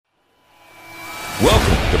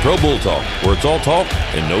Welcome to Pro Bull Talk, where it's all talk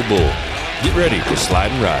and no bull. Get ready to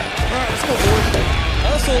slide and ride. All right, let's go, boys.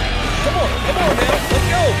 Hustle. Come on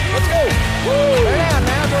now. Let's go. Woo. Lay down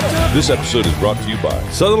now. Go. This episode is brought to you by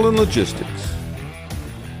Sutherland Logistics.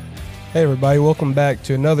 Hey everybody, welcome back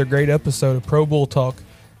to another great episode of Pro Bull Talk.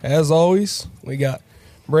 As always, we got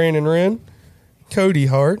Brandon Wren, Cody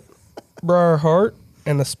Hart, Briar Hart,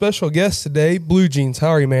 and a special guest today, Blue Jeans. How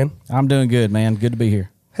are you, man? I'm doing good, man. Good to be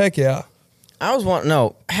here. Heck yeah. I was wanting to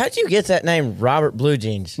know, how'd you get that name, Robert Blue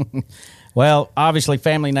Jeans? Well, obviously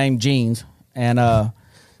family name Jeans, and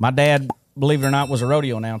my dad, believe it or not, was a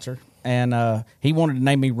rodeo announcer, and he wanted to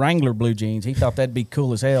name me Wrangler Blue Jeans. He thought that'd be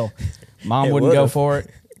cool as hell. Mom wouldn't go for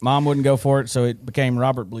it, so it became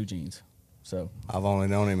Robert Blue Jeans. So I've only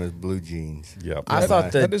known him as Blue Jeans. Yep. I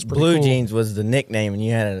thought that Blue cool. Jeans was the nickname and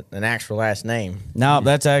you had an actual last name. no,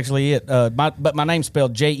 that's actually it. But my name's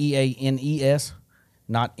spelled Jeanes,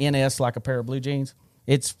 not NS like a pair of blue jeans.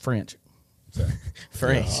 It's French. So.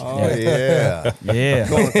 French. Oh, yeah. Yeah.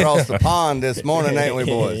 Going across the pond this morning, ain't we,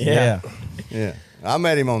 boys? Yeah. Yeah. I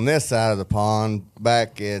met him on this side of the pond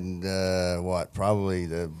back in, probably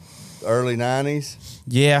the early 90s?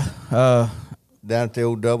 Yeah. Down at the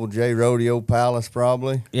old Double J Rodeo Palace,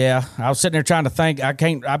 probably. Yeah. I was sitting there trying to think.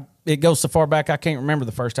 It goes so far back, I can't remember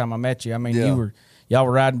the first time I met you. I mean, Yeah. y'all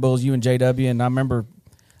were riding bulls, you and JW, and I remember,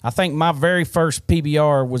 I think my very first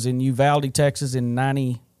PBR was in Uvalde, Texas in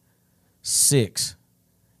 96.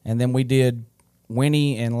 And then we did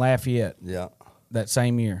Winnie and Lafayette Yeah. that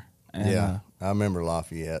same year. And, Yeah. I remember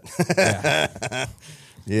Lafayette.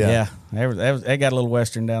 Yeah. They got a little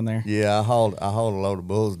Western down there. Yeah, I hauled a load of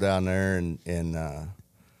bulls down there and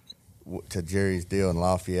to Jerry's deal in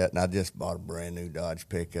Lafayette, and I just bought a brand new Dodge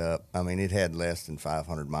pickup. I mean, it had less than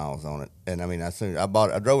 500 miles on it, and I mean, I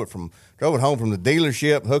drove it home from the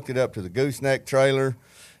dealership, hooked it up to the gooseneck trailer,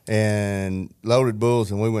 and loaded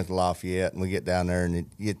bulls, and we went to Lafayette, and we get down there, and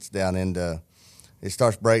it gets down into,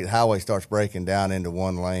 the highway starts breaking down into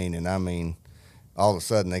one lane, and I mean, all of a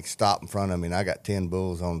sudden they stop in front of me, and I got 10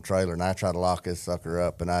 bulls on the trailer, and I try to lock this sucker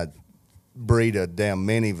up, and I breed a damn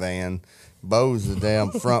minivan, bows the damn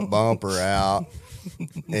front bumper out,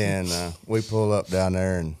 and we pull up down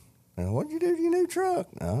there, and what'd you do to your new truck?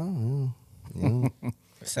 Oh, It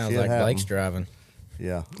sounds like Blake's driving.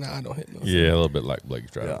 Yeah. Nah, I don't hit no. Yeah, a little bit like Blake's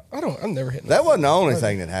driving. Yeah. I've never hit no. That wasn't the only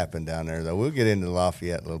thing that happened down there, though. We'll get into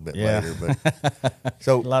Lafayette a little bit later. But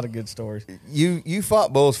A lot of good stories. you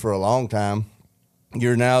fought bulls for a long time.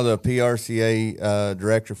 You're now the PRCA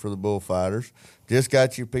director for the Bullfighters. Just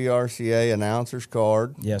got your PRCA announcer's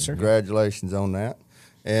card. Yes, sir. Congratulations on that.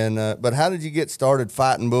 And but how did you get started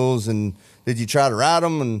fighting bulls? And did you try to ride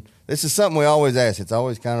them? And this is something we always ask. It's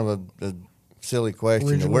always kind of a silly question.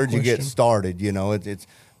 Original Where'd you get question. started? You know,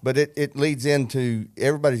 but it leads into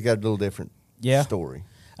everybody's got a little different story.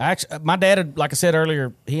 Actually, my dad, had, like I said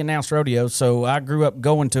earlier, he announced rodeos, so I grew up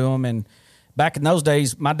going to them. And back in those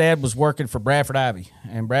days, my dad was working for Bradford Ivy,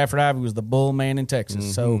 and Bradford Ivy was the bull man in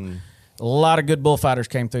Texas. Mm-hmm. So a lot of good bullfighters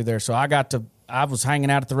came through there. So I was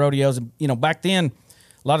hanging out at the rodeos, and back then,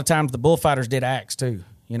 a lot of times the bullfighters did acts too.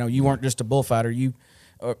 You weren't just a bullfighter.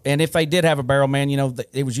 And if they did have a barrel man,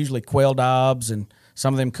 it was usually Quail Dobbs and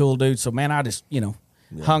some of them cool dudes. So man, I just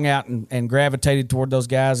hung out and gravitated toward those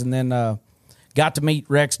guys, and then got to meet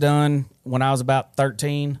Rex Dunn when I was about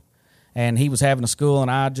 13. And he was having a school,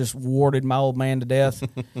 and I just warded my old man to death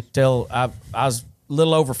till I was a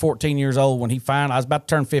little over 14 years old when I was about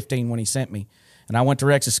to turn 15 when he sent me. And I went to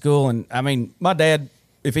Rex's school, and I mean, my dad,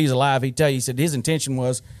 if he's alive, he'd tell you, he said his intention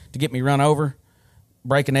was to get me run over,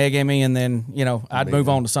 break an egg in me, and then, I'd move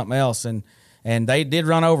on to something else. And they did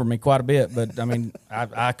run over me quite a bit, but I mean,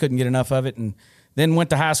 I couldn't get enough of it. And then went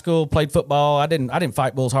to high school, played football. I didn't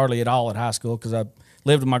fight bulls hardly at all at high school because I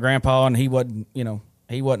lived with my grandpa, and he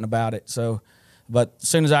wasn't about it. So, but as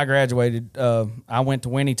soon as I graduated, I went to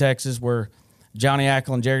Winnie, Texas, where Johnny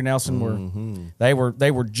Ackle and Jerry Nelson they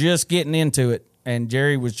were just getting into it, and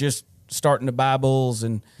Jerry was just starting to buy bulls,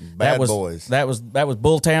 and that was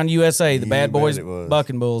Bulltown, USA, the Bad Boys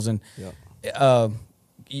bucking bulls. And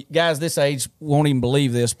guys this age won't even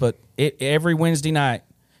believe this, but every Wednesday night,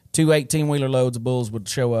 2 18-wheeler loads of bulls would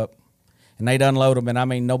show up, and they'd unload them, and I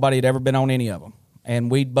mean, nobody had ever been on any of them,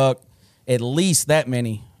 and we'd buck at least that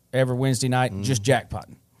many every Wednesday night, just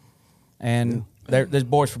jackpotting. And there's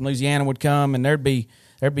boys from Louisiana would come, and there'd be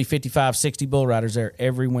 55, 60 bull riders there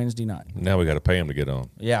every Wednesday night. Now we got to pay them to get on.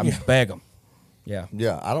 Yeah, beg them. Yeah.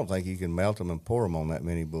 Yeah, I don't think you can melt them and pour them on that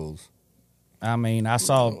many bulls. I mean, I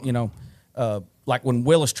saw, like when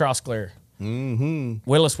Willis Trosclair,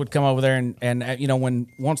 Willis would come over there, and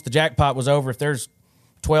once the jackpot was over, if there's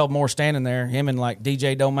 12 more standing there. Him and like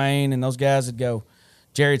DJ Domain and those guys would go.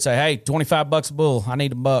 Jerry'd say, "Hey, $25 a bull. I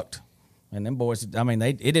need them bucked." And them boys, I mean,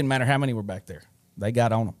 it didn't matter how many were back there. They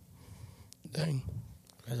got on them. Dang.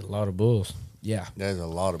 That's a lot of bulls. Yeah. There's a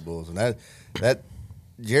lot of bulls, and that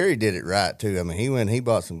Jerry did it right too. I mean, he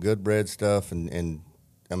bought some good bred stuff, and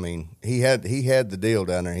I mean, he had the deal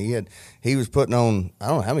down there. He was putting on, I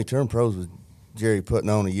don't know how many term pros was Jerry putting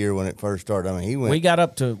on a year when it first started. I mean, he went. We got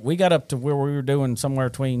up to where we were doing somewhere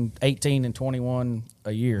between 18 and 21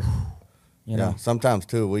 a year. You know, sometimes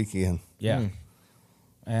 2 a weekend. Yeah.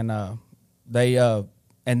 And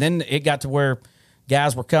and then it got to where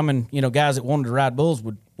guys were coming, guys that wanted to ride bulls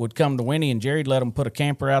would come to Winnie, and Jerry'd let them put a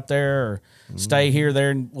camper out there or stay here,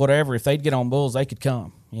 there, and whatever. If they'd get on bulls, they could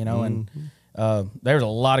come, and there's a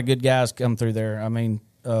lot of good guys come through there. I mean,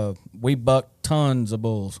 we bucked tons of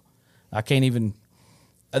bulls. I can't even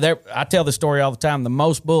I tell this story all the time. The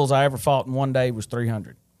most bulls I ever fought in one day was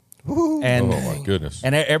 300. And, oh, my goodness.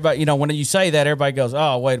 And everybody, when you say that, everybody goes,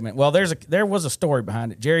 "Oh, wait a minute." Well, there was a story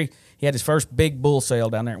behind it. Jerry, he had his first big bull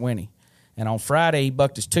sale down there at Winnie. And on Friday, he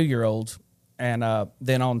bucked his 2-year-olds. And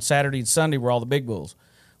then on Saturday and Sunday were all the big bulls.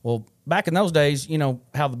 Well, back in those days,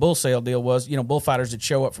 how the bull sale deal was, bullfighters would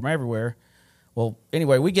show up from everywhere. Well,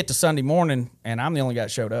 anyway, we get to Sunday morning, and I'm the only guy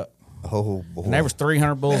that showed up. Oh, boy. And there was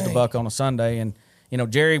 300 bulls to buck on a Sunday. And,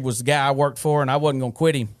 Jerry was the guy I worked for, and I wasn't going to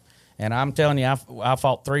quit him. And I'm telling you, I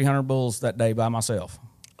fought 300 bulls that day by myself.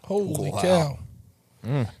 Holy cow.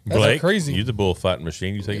 That's Blake, crazy. you the bullfighting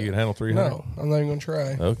machine. You think you can handle 300? No, I'm not even going to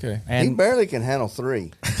try. Okay. He And barely can handle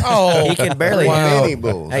 3. Oh, He can barely Wow. Any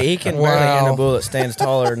bulls. Hey, he can Wow. barely handle a bull that stands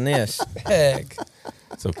taller than this. heck.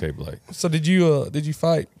 It's okay, Blake. So did you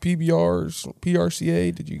fight PBRs,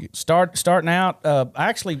 PRCA? Did you get starting out,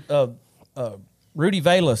 Rudy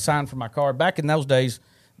Vela signed for my card. Back in those days,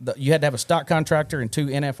 you had to have a stock contractor and 2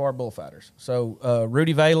 NFR bullfighters. So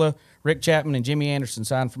Rudy Vela, Rick Chapman, and Jimmy Anderson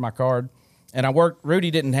signed for my card. And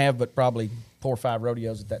Rudy didn't have but probably 4 or 5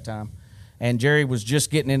 rodeos at that time. And Jerry was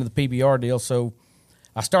just getting into the PBR deal. So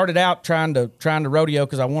I started out trying to rodeo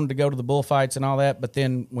because I wanted to go to the bullfights and all that. But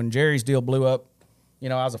then when Jerry's deal blew up, I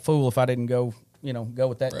was a fool if I didn't go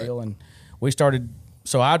with that deal. And we started.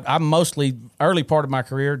 So I mostly, early part of my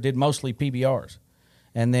career, did mostly PBRs.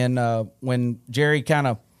 And then when Jerry kind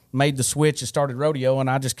of made the switch and started rodeo, and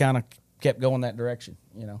I just kind of kept going that direction,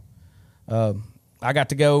 I got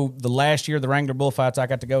to go the last year of the Wrangler bullfights. I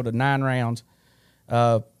got to go to 9 rounds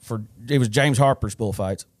it was James Harper's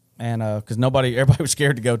bullfights, and because everybody was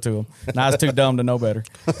scared to go to them, and I was too dumb to know better.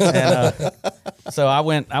 And so I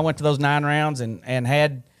went to those 9 rounds,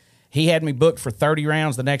 and he had me booked for 30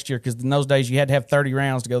 rounds the next year because in those days you had to have 30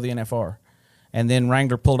 rounds to go to the NFR, and then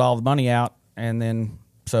Wrangler pulled all the money out, and then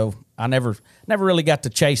so I never really got to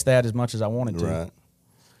chase that as much as I wanted to. Right.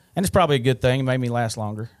 And it's probably a good thing. It made me last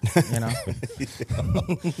longer,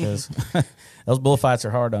 'Cause those bullfights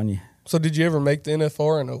are hard on you. So did you ever make the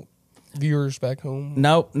NFR? I know viewers back home.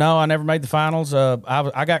 No, I never made the finals.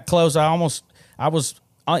 I got close. I was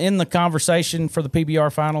in the conversation for the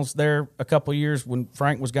PBR finals there a couple of years when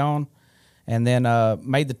Frank was gone, and then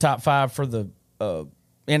made the top 5 for the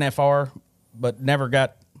NFR, but never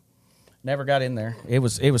got in there. It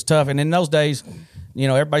was tough. And in those days,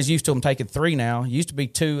 everybody's used to them taking 3 now. It used to be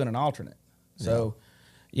 2 and an alternate. So,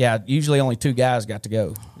 usually only 2 guys got to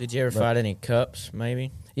go. Did you ever fight any cups,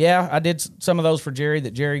 maybe? Yeah, I did some of those for Jerry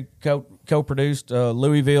that Jerry co-produced.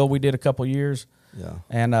 Louisville, we did a couple years. Yeah.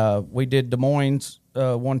 And we did Des Moines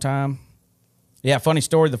one time. Yeah, funny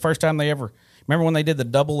story. The first time remember when they did the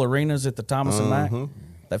double arenas at the Thomas and Mack?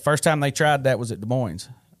 The first time they tried that was at Des Moines.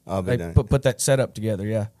 They put that setup together,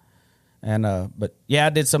 yeah. And but yeah,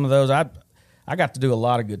 I did some of those. I got to do a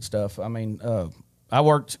lot of good stuff. I mean, I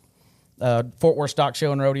worked Fort Worth Stock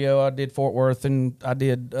Show and Rodeo. I did Fort Worth, and I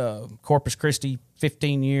did Corpus Christi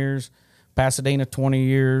 15 years, Pasadena 20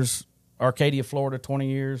 years, Arcadia, Florida 20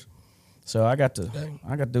 years. So I got to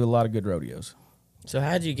do a lot of good rodeos. So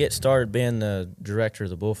how did you get started being the director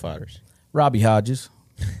of the bullfighters? Robbie Hodges.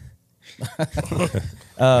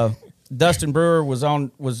 Dustin Brewer was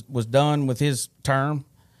done with his term,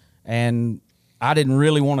 and I didn't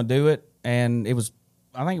really want to do it. And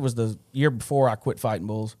I think it was the year before I quit fighting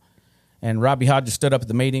bulls. And Robbie Hodges stood up at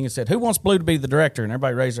the meeting and said, "Who wants Blue to be the director?" And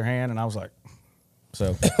everybody raised their hand, and I was like,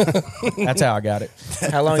 so that's how I got it.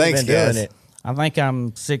 How long have you been doing it? I think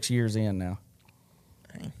I'm 6 years in now.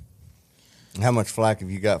 How much flack have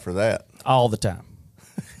you got for that? All the time.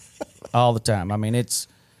 All the time. I mean,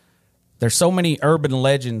 there's so many urban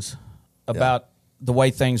legends about the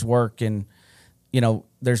way things work, and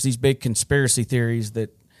there's these big conspiracy theories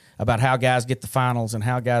about how guys get the finals and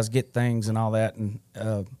how guys get things and all that. And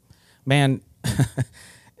man,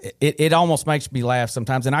 it almost makes me laugh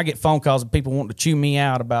sometimes. And I get phone calls of people wanting to chew me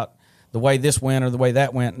out about the way this went or the way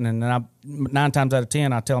that went. And then 9 times out of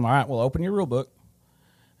 10, I tell them, all right, well, open your rule book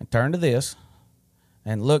and turn to this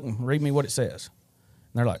and look and read me what it says.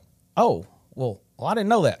 And they're like, oh, well I didn't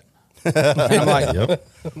know that. And I'm like, Yep.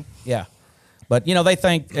 yeah. But, they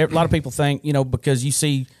think, a lot of people think, because you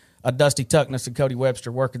see a Dusty Tuckness and Cody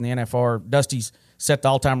Webster working the NFR, Dusty's set the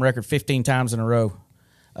all-time record 15 times in a row.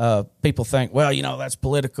 People think, well, that's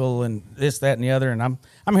political and this, that, and the other. And I'm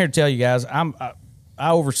here to tell you guys, I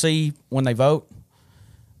oversee when they vote,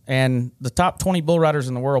 and the top 20 bull riders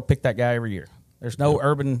in the world pick that guy every year. There's no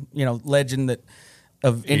urban, legend that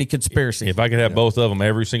of any conspiracy. If I could have both of them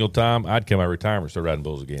every single time, I'd come out of retirement and start riding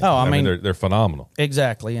bulls again. Oh, I mean they're phenomenal.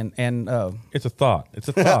 Exactly, and It's a thought. It's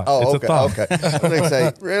a thought. Oh, it's okay, a thought. okay. I think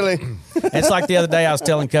say, really? it's like the other day I was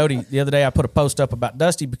telling Cody. The other day I put a post up about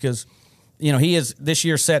Dusty because, he is this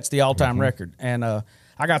year sets the all-time record, and I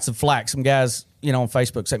got some flack. Some guys, on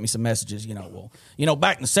Facebook sent me some messages. Back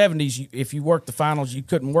in the '70s, if you worked the finals, you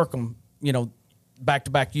couldn't work them.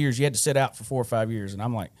 Back-to-back years, you had to sit out for 4 or 5 years, and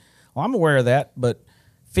I'm like, well, I'm aware of that, but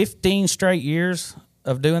 15 straight years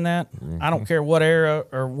of doing that, I don't care what era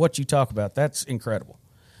or what you talk about. That's incredible.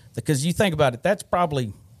 Because you think about it, that's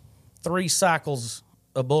probably 3 cycles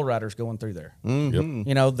of bull riders going through there.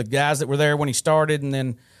 Yep. The guys that were there when he started, and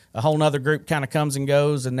then a whole nother group kind of comes and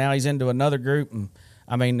goes, and now he's into another group. And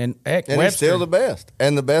heck, And Webster, he's still the best.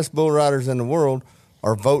 And the best bull riders in the world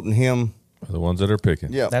are voting him. The ones that are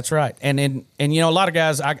picking. Yeah. That's right. And a lot of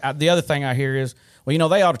guys, the other thing I hear is, well,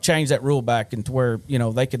 they ought to change that rule back into where,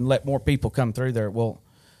 they can let more people come through there. Well,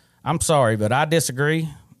 I'm sorry, but I disagree.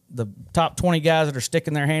 The top 20 guys that are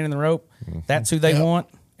sticking their hand in the rope, that's who they want,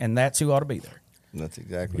 and that's who ought to be there. That's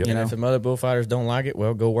exactly Yep. right. And if some other bullfighters don't like it,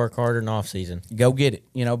 well, go work harder in off season. Go get it,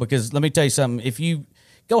 because let me tell you something. If you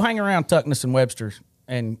go hang around Tuckness and Webster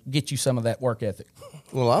and get you some of that work ethic.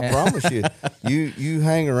 Well, I promise you, you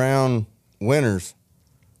hang around winners,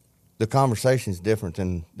 the conversation's different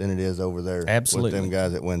than it is over there. Absolutely. With them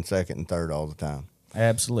guys that win second and third all the time.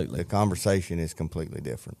 Absolutely. The conversation is completely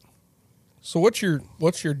different. So what's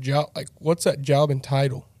your job? Like, what's that job and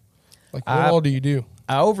title? Like, what all do you do?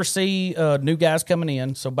 I oversee new guys coming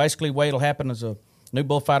in. So basically, the way it'll happen is a new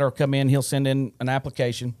bullfighter will come in. He'll send in an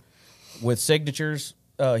application with signatures.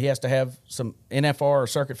 He has to have some NFR or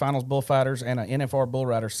Circuit Finals bullfighters and an NFR bull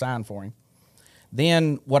rider sign for him.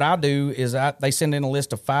 Then what I do is they send in a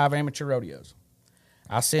list of 5 amateur rodeos.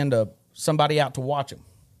 I send somebody out to watch them.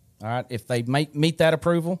 All right, if they meet that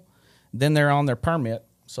approval, then they're on their permit.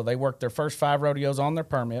 So they work their first 5 rodeos on their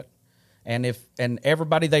permit, and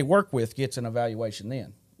everybody they work with gets an evaluation.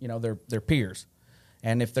 Then their peers,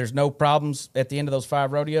 and if there's no problems at the end of those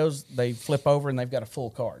 5 rodeos, they flip over and they've got a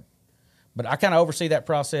full card. But I kind of oversee that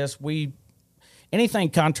process. Anything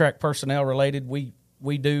contract personnel related, we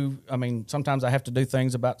do. I mean, sometimes I have to do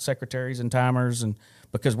things about secretaries and timers, and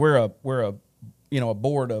because we're a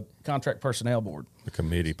board, a contract personnel board, The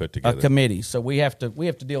committee put together. a committee. So we have to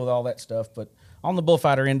deal with all that stuff. But on the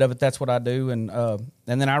bullfighter end of it, that's what I do, and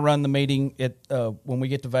then I run the meeting when we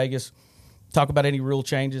get to Vegas, talk about any rule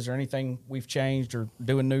changes or anything we've changed or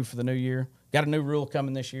doing new for the new year. Got a new rule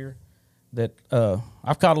coming this year that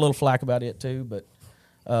I've caught a little flack about it too, but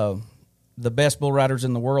the best bull riders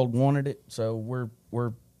in the world wanted it, so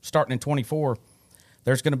we're starting in 24.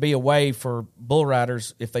 There's going to be a way for bull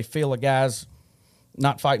riders, if they feel a guy's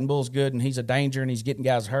not fighting bulls good and he's a danger and he's getting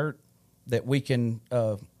guys hurt, that we can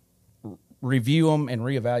review them and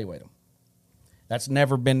reevaluate them. That's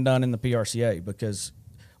never been done in the PRCA, because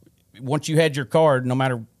once you had your card, no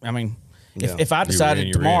matter, if I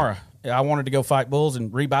decided tomorrow I wanted to go fight bulls and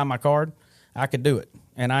rebuy my card, I could do it,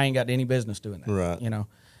 and I ain't got any business doing that. Right.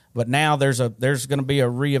 But now there's going to be a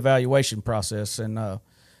reevaluation process, and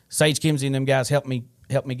Sage Kimsey and them guys helped me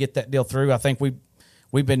get that deal through. I think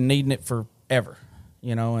we've been needing it forever,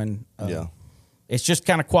 and it's just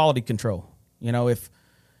kind of quality control.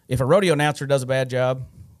 If a rodeo announcer does a bad job,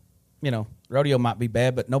 rodeo might be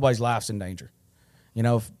bad, but nobody's life's in danger.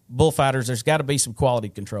 If bullfighters, there's got to be some quality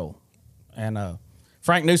control, and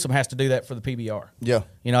Frank Newsom has to do that for the PBR. Yeah.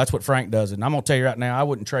 That's what Frank does. And I'm going to tell you right now, I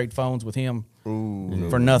wouldn't trade phones with him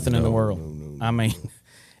for nothing in the world. No. I mean,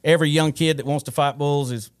 every young kid that wants to fight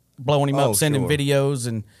bulls is blowing him up, sending videos,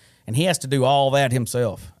 and he has to do all that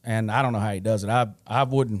himself. And I don't know how he does it. I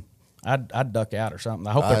wouldn't. I'd duck out or something.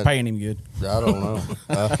 I hope they're paying him good. I don't know.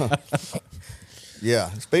 Yeah.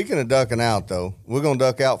 Speaking of ducking out, though, we're going to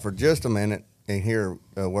duck out for just a minute and hear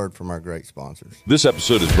a word from our great sponsors. This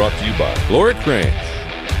episode is brought to you by Lorick Ranch.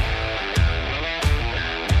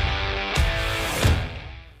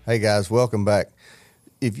 Hey, guys, welcome back.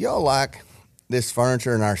 If y'all like this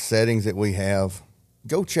furniture and our settings that we have,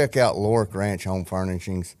 go check out Lorick Ranch Home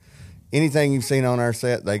Furnishings. Anything you've seen on our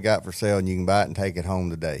set, they got for sale, and you can buy it and take it home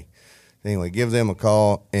today. Anyway, give them a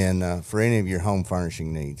call and for any of your home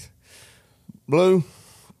furnishing needs. Blue,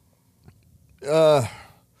 I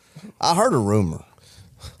heard a rumor.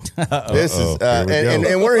 This is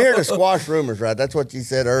and we're here to squash rumors, right? That's what you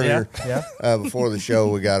said earlier. Before the show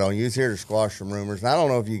we got on, you was here to squash some rumors, and I don't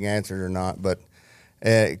know if you can answer it or not, but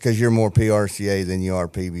because you're more PRCA than you are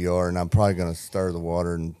PBR, and I'm probably going to stir the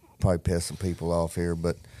water and probably piss some people off here,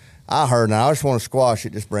 but I heard, and I just want to squash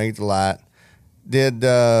it, just bring it to light. Did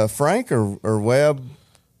Frank or Webb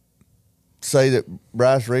say that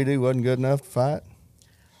Bryce Redo wasn't good enough to fight?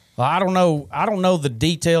 Well, I don't know the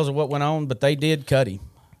details of what went on, but they did cut him,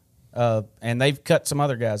 and they've cut some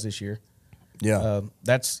other guys this year. Yeah,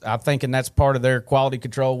 I'm thinking that's part of their quality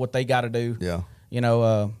control, what they got to do. Yeah,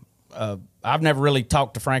 I've never really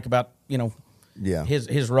talked to Frank about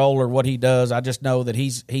his role or what he does. I just know that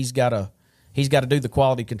he's got to do the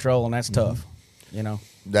quality control, and that's tough.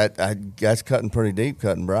 That's cutting pretty deep,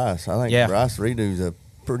 cutting Bryce. I think Bryce Redo's a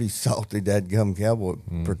pretty salty dadgum cowboy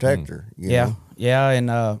protector. You know?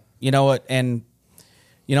 And you know what, and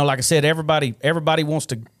like I said, everybody wants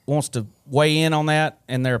to weigh in on that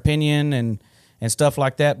and their opinion and stuff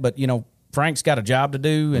like that. But Frank's got a job to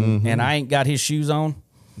do, and I ain't got his shoes on.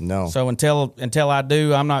 No. So until I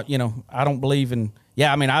do, I'm not. I don't believe in.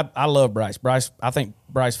 Yeah, I mean, I love Bryce. I think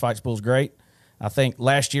Bryce Fight School's great. I think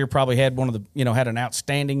last year probably had one of the had an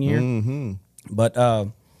outstanding year. Mm-hmm. But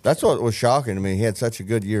that's what was shocking to me. He had such a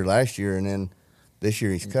good year last year, and then this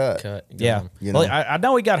year he's cut. Yeah. Well, I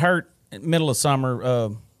know he got hurt in the middle of summer.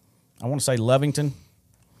 I want to say Lovington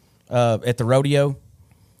at the rodeo,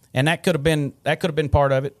 and that could have been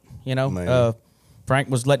part of it. Frank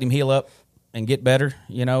was letting him heal up and get better.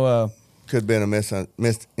 Could have been a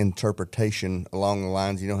misinterpretation along the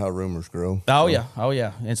lines. You know how rumors grow. Oh yeah,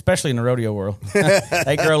 and especially in the rodeo world,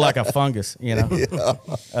 they grow like a fungus. Yeah.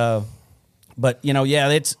 But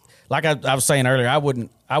it's like I was saying earlier. I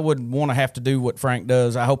wouldn't want to have to do what Frank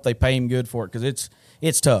does. I hope they pay him good for it because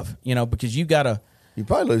it's tough. Because you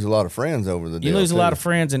probably lose a lot of friends over the deal. You lose a lot of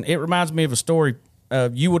friends, and it reminds me of a story.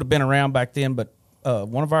 You would have been around back then, but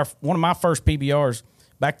one of my first PBRs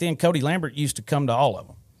back then, Cody Lambert used to come to all of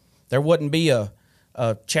them. There wouldn't be a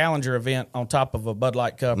challenger event on top of a Bud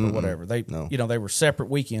Light Cup or whatever. They were separate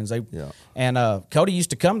weekends. And Cody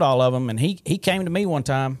used to come to all of them, and he came to me one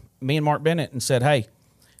time, me and Mark Bennett, and said, "Hey,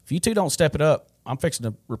 if you two don't step it up, I'm fixing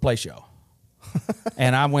to replace y'all."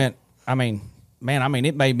 And I went,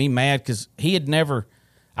 it made me mad because I'd never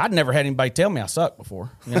had anybody tell me I sucked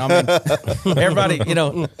before. Everybody,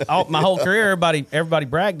 my whole career, everybody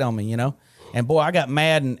bragged on me, And boy, I got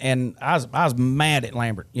mad, and I was mad at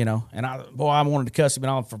Lambert, and I wanted to cuss him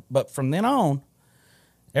and all. But from then on,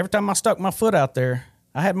 every time I stuck my foot out there,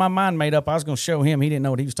 I had my mind made up. I was going to show him he didn't know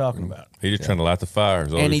what he was talking about. He just trying to light the fire.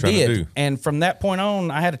 Is all and he's he trying did. to do. And from that point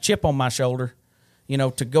on, I had a chip on my shoulder,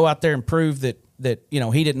 to go out there and prove that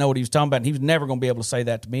he didn't know what he was talking about. And he was never going to be able to say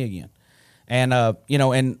that to me again. And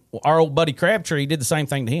and our old buddy Crabtree did the same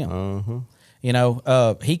thing to him.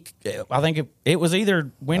 I think it was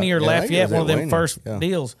either Winnie or Lafayette, one of them first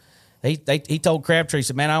deals. He told Crabtree, he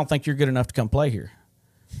said, "Man, I don't think you're good enough to come play here."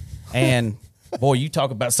 And boy, you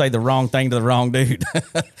talk about say the wrong thing to the wrong dude.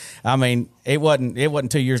 It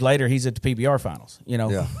wasn't 2 years later. He's at the PBR finals.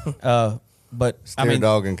 But Steer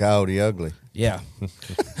dog and coyote ugly. Yeah.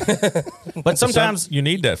 But sometimes you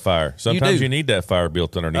need that fire. Sometimes you need that fire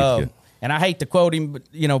built underneath you. And I hate to quote him,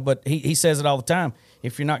 but he says it all the time.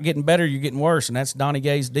 If you're not getting better, you're getting worse, and that's Donnie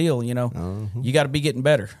Gay's deal. You got to be getting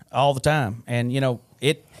better all the time, and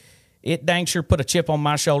it dang sure put a chip on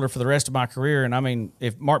my shoulder for the rest of my career. And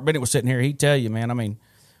if Mark Bennett was sitting here, he'd tell you, man.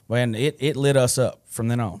 It lit us up from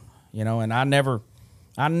then on. And I never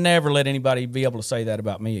let anybody be able to say that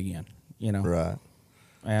about me again. Right.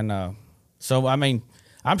 And so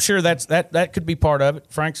I'm sure that could be part of it.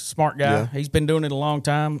 Frank's a smart guy. Yeah. He's been doing it a long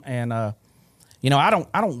time, and I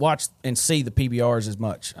don't watch and see the PBRs as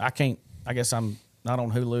much. I can't. I guess I'm not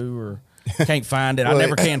on Hulu or can't find it. I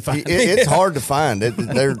never can find it. It's hard to find it.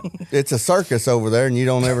 It's a circus over there, and you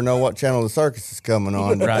don't ever know what channel the circus is coming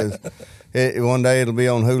on. Right. One day it'll be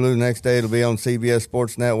on Hulu, the next day it'll be on CBS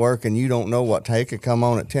Sports Network, and you don't know what time. It could come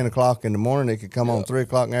on at 10 o'clock in the morning. It could come on 3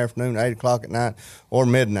 o'clock in the afternoon, 8 o'clock at night, or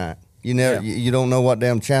midnight. You don't know what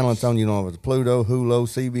damn channel it's on. You don't know if it's Pluto, Hulu,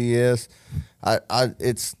 CBS.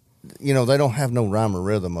 It's they don't have no rhyme or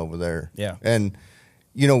rhythm over there. Yeah. And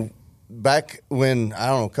back when I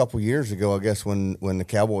don't know a couple years ago, I guess when the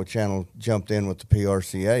Cowboy Channel jumped in with the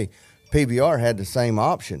PRCA, PBR had the same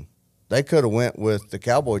option They could have went with the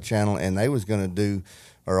Cowboy Channel, and they was going to do,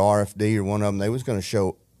 or RFD or one of them, they was going to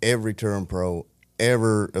show every touring pro,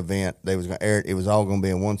 every event. They was going to air it. It was all going to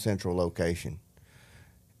be in one central location.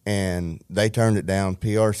 And they turned it down.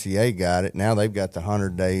 PRCA got it. Now they've got the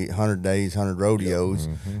 100 days, 100 rodeos,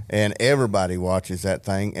 and everybody watches that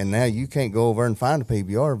thing. And now you can't go over and find a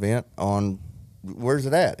PBR event on, where's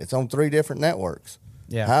it at? It's on 3 different networks.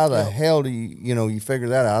 Yeah. How the hell do you figure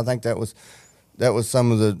that out? I think that was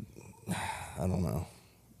some of the, I don't know.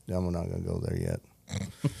 I'm not going to go there yet.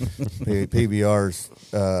 PBR's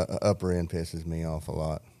upper end pisses me off a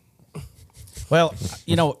lot. Well,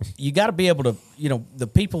 you got to be able to, the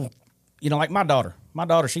people, like my daughter. My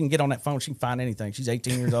daughter, she can get on that phone. She can find anything. She's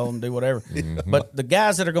 18 years old and do whatever. But the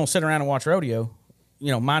guys that are going to sit around and watch rodeo,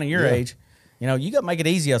 mine of your age, you got to make it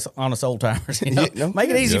easy on us old timers. Make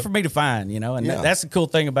it easy for me to find. And that's the cool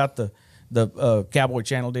thing about the Cowboy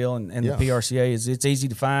Channel deal and the PRCA is it's easy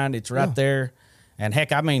to find. It's right there. And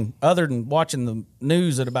heck, other than watching the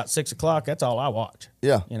news at about 6 o'clock, that's all I watch.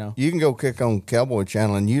 Yeah. You can go click on Cowboy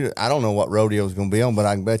Channel, and I don't know what rodeo is going to be on, but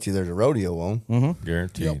I can bet you there's a rodeo on. Mm-hmm.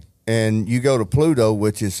 Guaranteed. Yep. And you go to Pluto,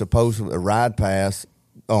 which is supposedly a ride pass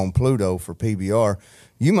on Pluto for PBR.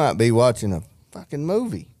 You might be watching a fucking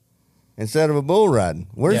movie instead of a bull riding.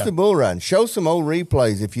 Where's the bull riding? Show some old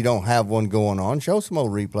replays if you don't have one going on. Show some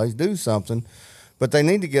old replays. Do something. But they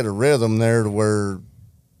need to get a rhythm there to where,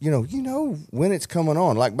 you know when it's coming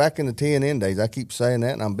on. Like back in the TNN days, I keep saying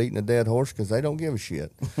that, and I'm beating a dead horse because they don't give a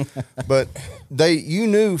shit. But you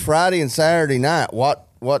knew Friday and Saturday night what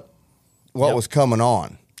was coming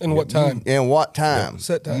on. And what time? And what time.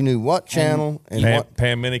 Set time. You knew what channel and what.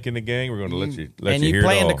 Pam Minnick in the gang, we're going to let you hear it all. And you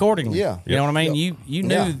planned accordingly. Yeah. You know what I mean? You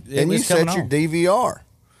knew it and was you set coming your on. DVR.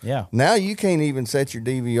 Yeah. Now you can't even set your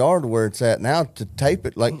DVR to where it's at now to tape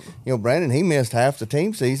it. Like, Brandon, he missed half the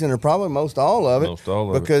team season, or probably most all of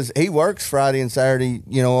it. Because he works Friday and Saturday,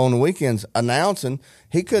 on the weekends announcing.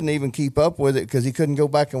 He couldn't even keep up with it because he couldn't go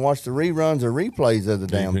back and watch the reruns or replays of the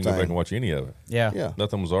damn thing. You couldn't go back thing. and watch any of it. Yeah.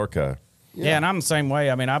 Nothing was archived. Yeah, and I'm the same way.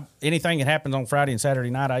 I mean, anything that happens on Friday and Saturday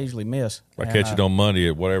night, I usually miss. I catch it on Monday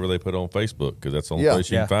at whatever they put on Facebook because that's the only place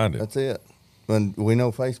you can find it. That's it. And we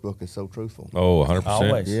know Facebook is so truthful. Oh, 100%.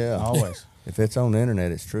 Always. Yeah. Always. If it's on the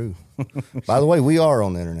internet, it's true. By the way, we are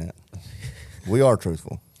on the internet. We are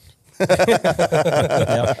truthful. But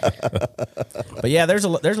yeah, there's a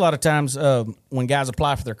lot of times when guys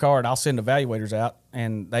apply for their card, I'll send evaluators out,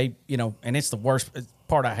 and they, and it's the worst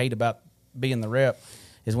part I hate about being the rep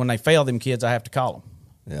is when they fail them kids, I have to call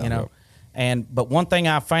them. But one thing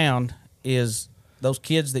I found is those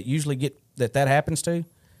kids that usually get that happens to,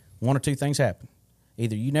 one or two things happen.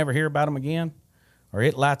 Either you never hear about them again, or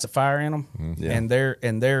it lights a fire in them, and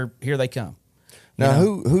they're here they come. Now,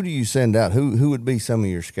 who do you send out? Who would be some of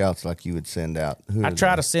your scouts like you would send out? I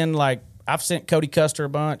try to send I've sent Cody Custer a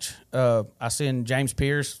bunch. I send James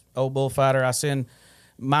Pierce, old bullfighter. I send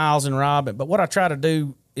Miles and Rob. But what I try to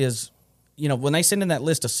do is, when they send in that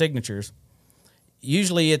list of signatures,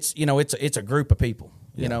 usually it's a group of people.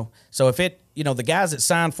 So if the guys that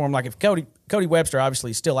sign for him, like if Cody Webster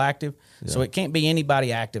obviously is still active, so it can't be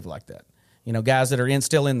anybody active like that. Guys that are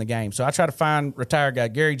still in the game. So I try to find retired guy.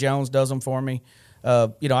 Gary Jones does them for me.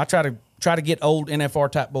 I try to get old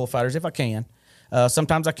NFR type bullfighters if I can.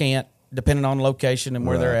 Sometimes I can't, depending on location and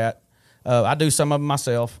where they're at. I do some of them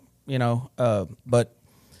myself, but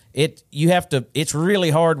it's really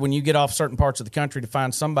hard when you get off certain parts of the country to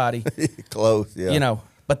find somebody close, yeah.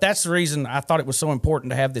 But that's the reason I thought it was so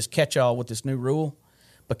important to have this catch-all with this new rule,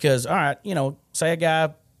 because all right, say a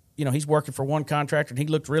guy, he's working for one contractor and he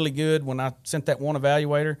looked really good when I sent that one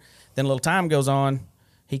evaluator. Then a little time goes on,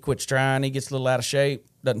 he quits trying, he gets a little out of shape,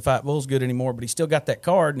 doesn't fight bulls good anymore, but he's still got that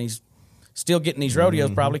card and he's still getting these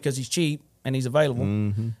rodeos probably because he's cheap and he's available.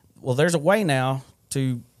 Mm-hmm. Well, there's a way now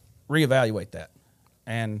to reevaluate that.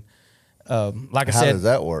 And like I said, how does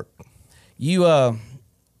that work? You,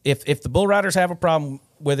 if the bull riders have a problem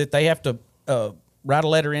with it, they have to write a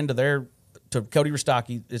letter to Cody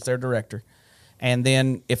Rostocki, it's their director. And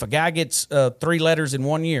then if a guy gets 3 letters in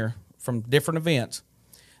 1 year from different events,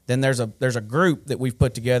 then there's a group that we've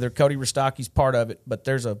put together. Cody Rostocki's part of it, but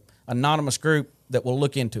there's a anonymous group that will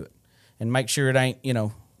look into it and make sure it ain't,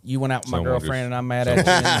 you went out with my girlfriend and I'm mad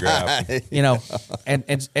at you.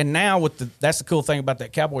 And now that's the cool thing about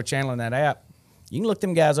that Cowboy Channel and that app. You can look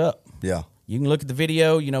them guys up. Yeah. You can look at the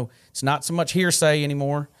video. It's not so much hearsay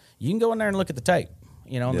anymore. You can go in there and look at the tape.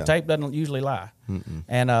 And the tape doesn't usually lie. Mm-mm.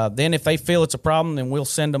 And then if they feel it's a problem, then we'll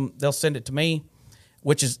send them. They'll send it to me,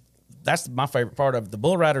 that's my favorite part of it. The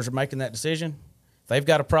bull riders are making that decision. If they've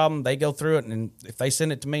got a problem, they go through it, and if they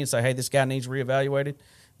send it to me and say, "Hey, this guy needs reevaluated,"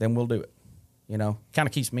 then we'll do it. kind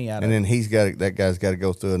of keeps me out And of it. then that guy's got to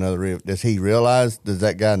go through another. Does he realize? Does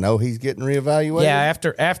that guy know he's getting reevaluated? Yeah,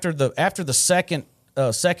 after the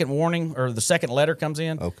second warning or the second letter comes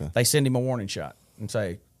in, Okay. they send him a warning shot and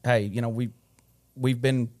say, hey, we've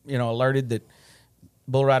been alerted that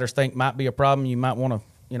bull riders think might be a problem. You might want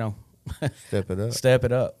to step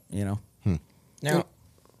it up. Now,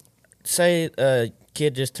 say a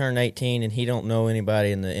kid just turned 18 and he don't know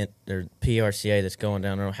anybody in the PRCA that's going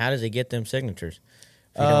down there. How does he get them signatures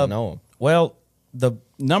if you don't know them? Well, the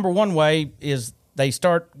number one way is they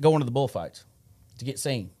start going to the bullfights to get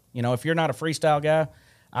seen. If you're not a freestyle guy,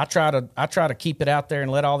 I try to keep it out there and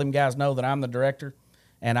let all them guys know that I'm the director,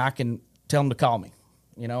 and I can tell them to call me.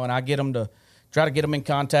 And I get them to try to get them in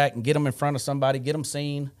contact and get them in front of somebody, get them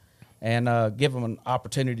seen, and give them an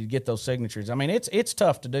opportunity to get those signatures. I mean, it's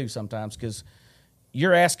tough to do sometimes because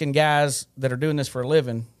you're asking guys that are doing this for a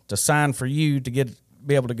living to sign for you to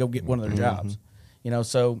be able to go get one of their jobs.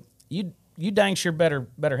 So you dang sure better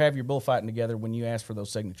have your bullfighting together when you ask for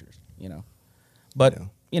those signatures. But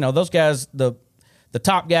those guys, the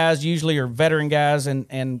top guys usually are veteran guys,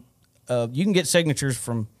 and you can get signatures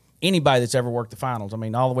from anybody that's ever worked the finals. I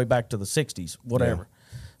mean, all the way back to the '60s, whatever.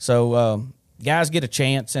 Yeah. So guys get a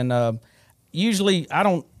chance, and usually I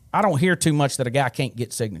don't hear too much that a guy can't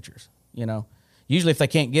get signatures. Usually if they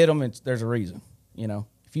can't get them, there's a reason.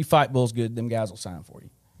 If you fight bulls good, them guys will sign for you.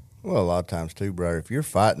 Well, a lot of times too, brother. If you're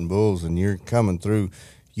fighting bulls and you're coming through,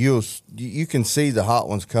 you can see the hot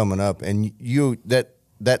ones coming up, and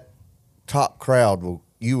that top crowd will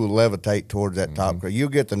levitate towards that top crowd. You'll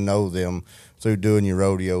get to know them through doing your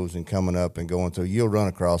rodeos and coming up and going through. You'll run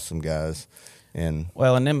across some guys, and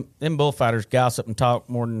them bullfighters gossip and talk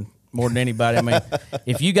more than anybody. I mean,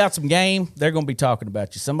 if you got some game, they're going to be talking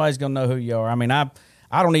about you. Somebody's going to know who you are. I mean,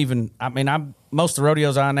 most of the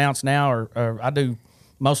rodeos I announce now are I do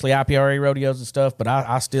mostly IPRA rodeos and stuff, but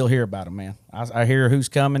I still hear about them, man. I hear who's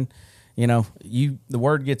coming. The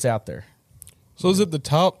word gets out there. So is it the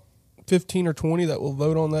top 15 or 20 that will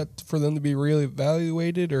vote on that for them to be really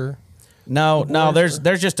evaluated, or no? There's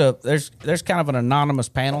kind of an anonymous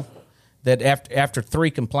panel that after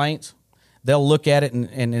 3 complaints, they'll look at it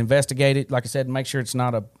and investigate it. Like I said, make sure it's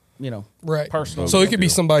not a right personal. So it could be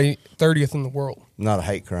somebody 30th in the world, not a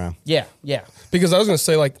hate crime. Yeah. Because I was going to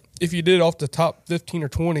say, like, if you did it off the top 15 or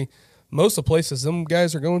 20, most of the places them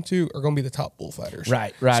guys are going to be the top bullfighters.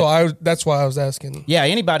 Right. So that's why I was asking. Yeah,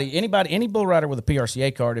 any bull rider with a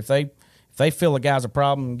PRCA card, if they feel a guy's a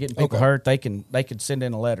problem getting people hurt, they can send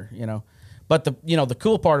in a letter. But the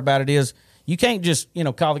cool part about it is you can't just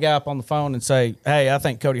call the guy up on the phone and say, hey, I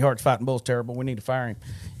think Cody Hart's fighting bulls terrible. We need to fire him.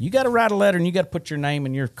 You got to write a letter and you got to put your name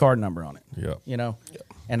and your card number on it. Yeah.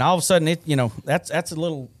 And all of a sudden that's a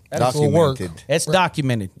little. That's documented. It's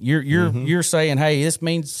documented. You're saying, hey, this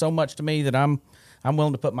means so much to me that I'm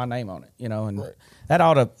willing to put my name on it. And that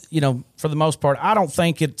ought to, for the most part, I don't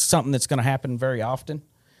think it's something that's going to happen very often,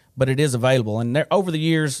 but it is available. And over the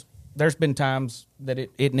years, there's been times that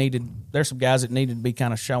it needed. There's some guys that needed to be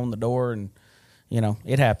kind of shown the door, and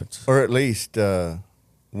it happens, or at least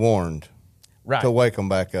warned, right, to wake them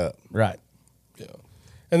back up, right. Yeah,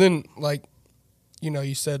 and then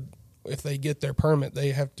you said, if they get their permit, they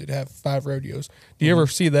have to have 5 rodeos. Do you ever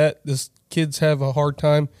see that? Does kids have a hard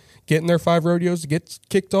time getting their 5 rodeos to get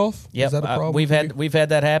kicked off? Yeah, is that a problem? We've had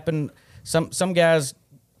that happen. Some guys,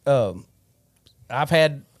 I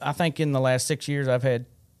think in the last 6 years, I've had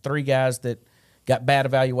 3 guys that got bad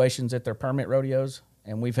evaluations at their permit rodeos,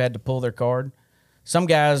 and we've had to pull their card. Some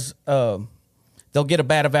guys, they'll get a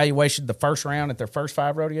bad evaluation the first round at their first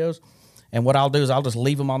 5 rodeos. And what I'll do is I'll just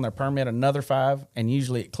leave them on their permit another 5, and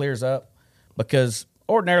usually it clears up, because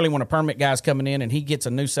ordinarily when a permit guy's coming in and he gets a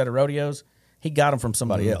new set of rodeos, he got them from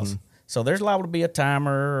somebody else. So there's liable to be a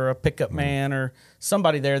timer or a pickup man or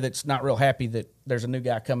somebody there that's not real happy that there's a new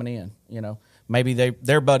guy coming in. Maybe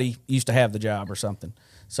their buddy used to have the job or something.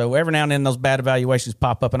 So every now and then those bad evaluations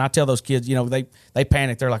pop up, and I tell those kids, they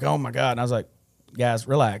panic. They're like, oh my God. And I was like, guys,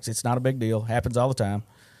 relax. It's not a big deal. Happens all the time.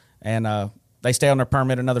 And they stay on their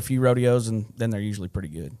permit another few rodeos, and then they're usually pretty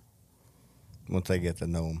good. Once they get to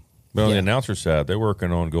know them. But on the announcer side, they're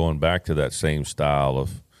working on going back to that same style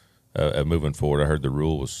of moving forward. I heard the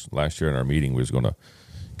rule was last year in our meeting was going to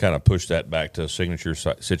kind of push that back to a signature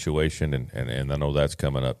situation, and I know that's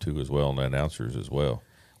coming up too as well, and the announcers as well.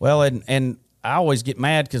 Well, and I always get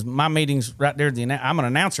mad because my meeting's right there. I'm an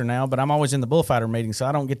announcer now, but I'm always in the bullfighter meeting, so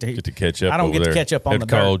I don't get to catch up. I don't get to catch up on the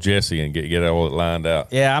dirt. Call Jesse and get all it lined out.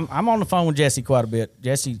 Yeah, I'm on the phone with Jesse quite a bit.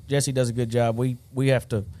 Jesse does a good job. We have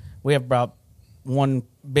about one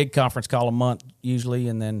big conference call a month usually,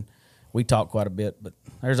 and then we talk quite a bit. But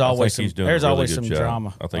there's I always think he's some doing there's a really always good some job.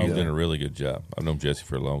 drama. I think he's doing a really good job. I've known Jesse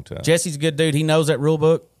for a long time. Jesse's a good dude. He knows that rule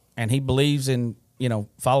book, and he believes in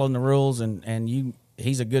following the rules.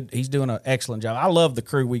 He's doing an excellent job. I love the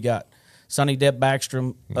crew we got: Sonny Depp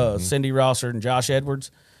Backstrom, Cindy Rosser, and Josh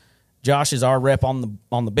Edwards. Josh is our rep on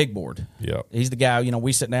the big board. Yeah, he's the guy.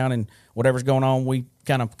 We sit down and whatever's going on, we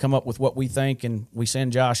kind of come up with what we think, and we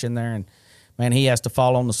send Josh in there. And man, he has to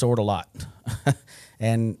fall on the sword a lot,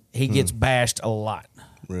 and he gets bashed a lot,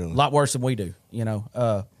 Really? a lot worse than we do.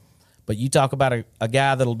 But you talk about a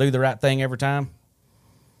guy that'll do the right thing every time.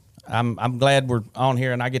 I'm glad we're on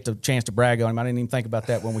here and I get the chance to brag on him. I didn't even think about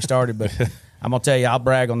that when we started, but I'm gonna tell you, I'll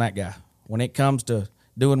brag on that guy. When it comes to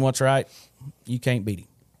doing what's right, you can't beat him.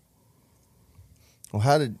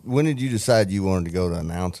 Well, when did you decide you wanted to go to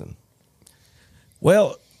announcing?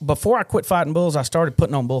 Well, before I quit fighting bulls, I started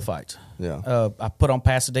putting on bullfights. Yeah. I put on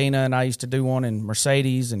Pasadena, and I used to do one in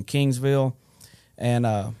Mercedes and Kingsville. And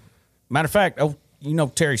matter of fact,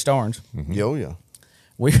 Terry Starnes. Mm-hmm. Oh, yeah.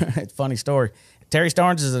 It's a funny story. Terry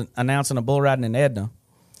Starnes is announcing a bull riding in Edna,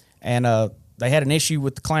 and they had an issue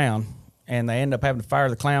with the clown, and they ended up having to fire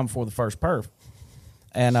the clown before the first perf.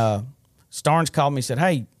 And Starnes called me and said,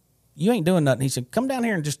 "Hey, you ain't doing nothing." He said, "Come down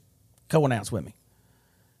here and just co-announce with me."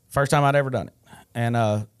 First time I'd ever done it.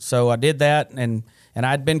 And so I did that, and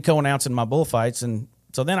I'd been co-announcing my bullfights. And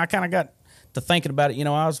so then I kind of got to thinking about it.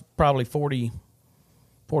 I was probably 40,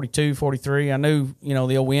 42, 43. I knew,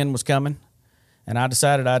 the old wind was coming. And I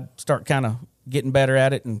decided I'd start kind of getting better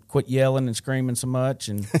at it and quit yelling and screaming so much.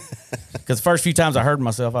 And because the first few times I heard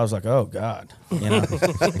myself, I was like, "Oh God,"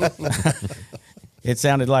 It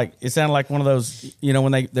sounded like one of those,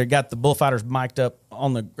 when they got the bullfighters mic'd up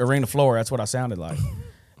on the arena floor. That's what I sounded like.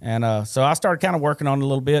 And so I started kind of working on it a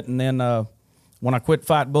little bit. And then when I quit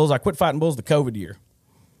fighting bulls the COVID year.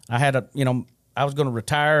 I had I was going to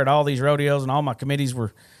retire at all these rodeos, and all my committees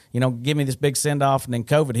were, give me this big send off. And then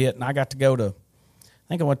COVID hit, and I got to go to, I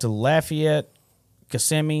think I went to Lafayette,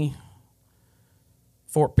 Kissimmee,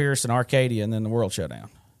 Fort Pierce, and Arcadia, and then the world shut down.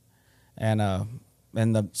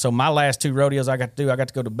 So my last two rodeos I got to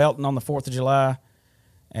go to Belton on the 4th of July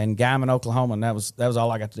and Guyman, Oklahoma, and that was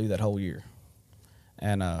all I got to do that whole year.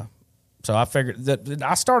 And so I figured that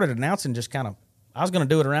I started announcing just kind of, I was going to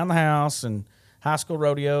do it around the house and high school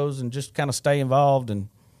rodeos and just kind of stay involved, and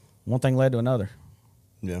one thing led to another.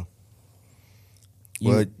 Yeah.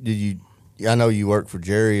 I know you work for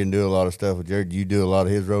Jerry and do a lot of stuff with Jerry. Do you do a lot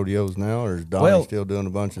of his rodeos now, or is Donnie still doing a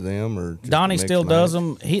bunch of them? Or Donnie still does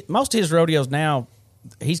them. Most of his rodeos now,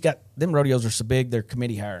 he's got, them rodeos are so big, they're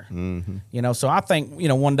committee hire. Mm-hmm. So I think,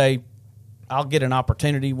 one day I'll get an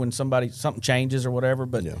opportunity when something changes or whatever,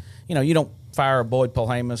 but you don't fire a Boyd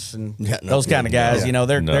Polhamus and those kind of guys,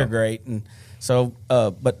 they're great. And so,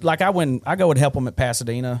 but like I go and help them at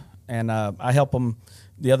Pasadena, and I help them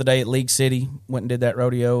the other day at League City, went and did that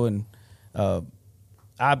rodeo. And I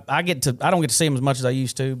don't get to see them as much as I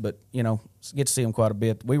used to, but get to see them quite a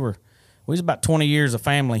bit. We was about 20 years of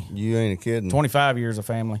family. You ain't kidding. 25 years of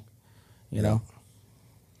family.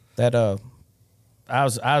 That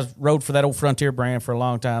I rode for that old Frontier brand for a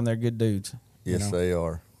long time. They're good dudes. Yes, they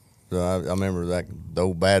are. So I remember the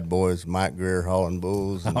old bad boys, Mike Greer hauling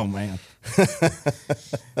bulls. Oh man,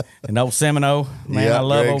 and old Semino, man, I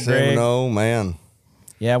love old Greg. Semino, man.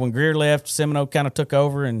 Yeah, when Greer left, Semino kind of took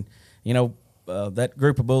over, and that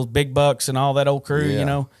group of bulls, Big Bucks, and all that old crew.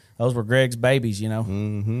 Those were Greg's babies.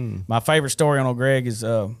 Mm-hmm. My favorite story on old Greg is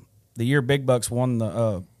the year Big Bucks won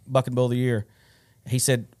the Bucking Bull of the Year. He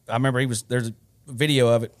said, I remember there's a video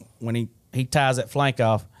of it when he ties that flank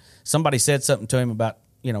off. Somebody said something to him about,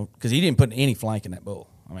 because he didn't put any flank in that bull.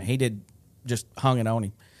 I mean, he just hung it on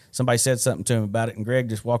him. Somebody said something to him about it, and Greg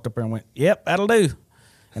just walked up there and went, "Yep, that'll do."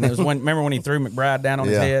 And it was remember when he threw McBride down on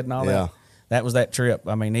his head and all that? That was that trip.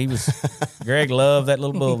 I mean, Greg loved that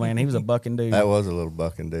little bull, man. He was a bucking dude. That was a little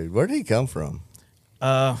bucking dude. Where did he come from?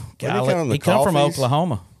 He come from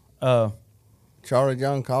Oklahoma. Charlie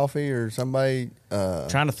John Coffey or somebody.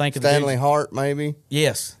 Trying to think of Stanley Hart, maybe.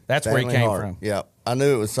 Yes, that's where he came from. Yeah, I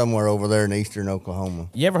knew it was somewhere over there in eastern Oklahoma.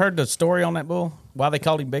 You ever heard the story on that bull? Why they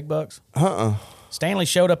called him Big Bucks? Stanley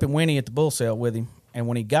showed up in Winnie at the bull sale with him, and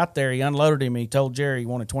when he got there, he unloaded him. And he told Jerry he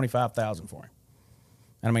wanted $25,000 for him.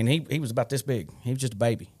 And I mean, he was about this big. He was just a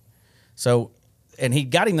baby. So, and he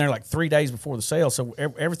got him there like 3 days before the sale. So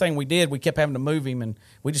everything we did, we kept having to move him, and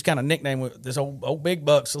we just kind of nicknamed this old Big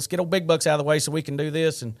Bucks. Let's get old Big Bucks out of the way so we can do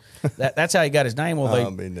this. And that's how he got his name.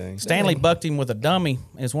 Well, Stanley bucked him with a dummy.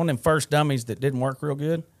 It's one of them first dummies that didn't work real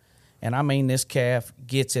good. And I mean, this calf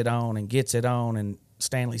gets it on and gets it on, and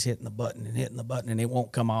Stanley's hitting the button, and it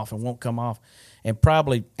won't come off and won't come off. And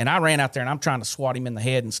I ran out there, and I'm trying to swat him in the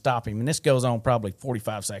head and stop him. And this goes on probably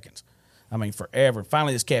 45 seconds. I mean, forever.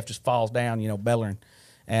 Finally, this calf just falls down, bellowing.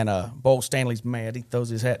 And Bull Stanley's mad. He throws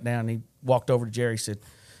his hat down, and he walked over to Jerry and said,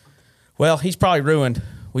 well, he's probably ruined.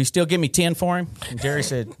 Will you still give me 10 for him? And Jerry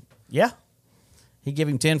said, yeah. He gave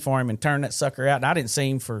him 10 for him and turned that sucker out. And I didn't see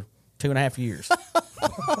him for 2.5 years.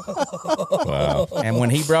 Wow. And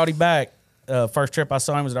when he brought him back, first trip I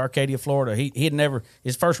saw him was at Arcadia, Florida. He had never,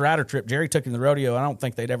 his first rider trip, Jerry took him to the rodeo. I don't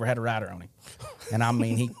think they'd ever had a rider on him. And I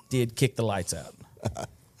mean, he did kick the lights out.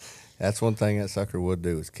 That's one thing that sucker would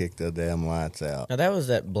do is kick the damn lights out. Now that was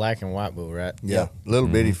that black and white bull, right? Yeah, little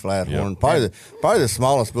bitty flat horn. Probably the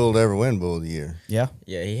smallest bull to ever win bull of the year. Yeah.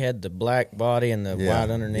 Yeah, he had the black body and the white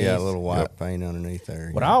underneath. Yeah, a little white paint underneath there.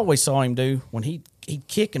 What I always saw him do when he'd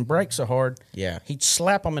kick and break so hard, Yeah. he'd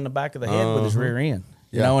slap him in the back of the head with his rear end.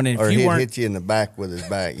 And if or you he'd weren't, hit you in the back with his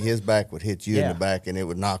back. His back would hit you in Yeah. the back, and it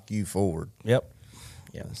would knock you forward. yep.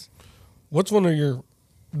 Yes. What's one of your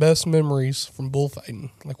best memories from bullfighting?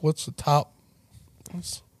 Like, what's the top?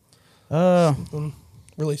 Something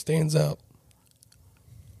really stands out.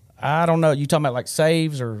 I don't know. You talking about like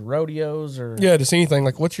saves or rodeos or Yeah, just anything.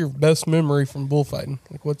 Like, what's your best memory from bullfighting?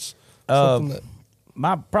 Like, what's something that?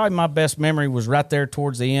 probably my best memory was right there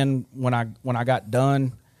towards the end when I got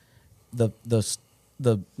done. The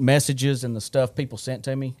messages and the stuff people sent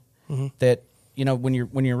to me that when you're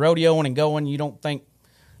rodeoing and going, you don't think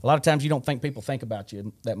a lot of times you don't think people think about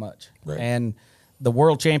you that much. Right. And the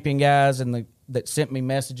world champion guys that sent me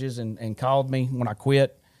messages and called me when I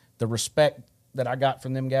quit, the respect that I got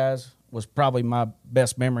from them guys was probably my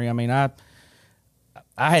best memory. I mean, I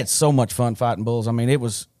had so much fun fighting bulls. I mean, it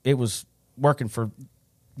was working for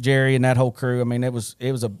Jerry and that whole crew. I mean, it was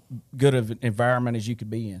a good environment as you could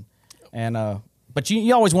be in. And but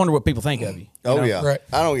you always wonder what people think of you. Yeah, Right.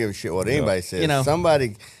 I don't give a shit what anybody says. You know.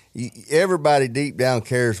 Everybody deep down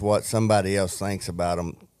cares what somebody else thinks about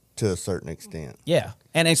them to a certain extent. Yeah,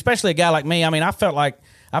 and especially a guy like me. I mean, I felt like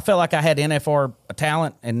I had NFR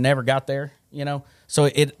talent and never got there. So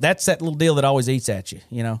that's that little deal that always eats at you.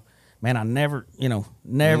 Man, I never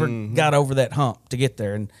got over that hump to get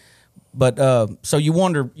there. But so you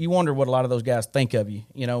wonder what a lot of those guys think of you.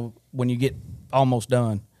 When you get almost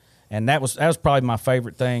done, and that was probably my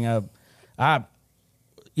favorite thing. I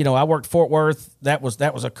worked Fort Worth. That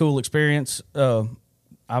was a cool experience. I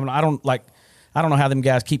don't know how them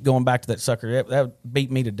guys keep going back to that sucker. That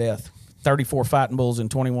beat me to death. 34 fighting bulls in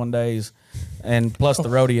 21 days, and plus the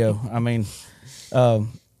rodeo. I mean, I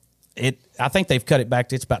think they've cut it back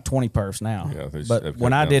to it's about 20 perfs now. Yeah, but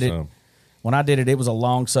when I did it, it was a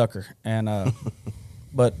long sucker, and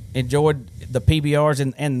but enjoyed the PBRs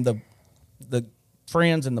and the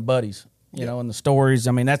friends and the buddies, and the stories.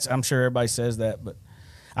 I mean, I'm sure everybody says that, but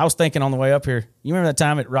I was thinking on the way up here. You remember that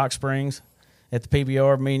time at Rock Springs? At the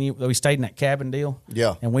PBR, me and you, we stayed in that cabin deal.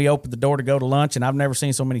 Yeah. And we opened the door to go to lunch, and I've never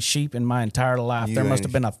seen so many sheep in my entire life. There must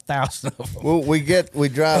have been 1,000 of them. Well, we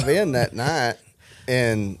drive in that night,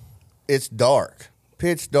 and it's dark,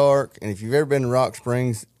 pitch dark. And if you've ever been to Rock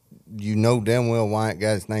Springs, you know damn well why it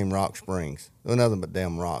got its name Rock Springs. There's nothing but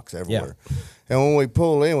damn rocks everywhere. Yeah. And when we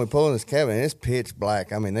pull in this cabin, and it's pitch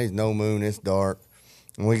black. I mean, there's no moon, it's dark.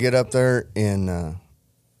 And we get up there, and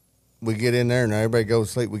we get in there and everybody goes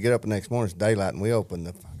to sleep. We get up the next morning, it's daylight, and we open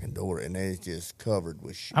the fucking door, and it's just covered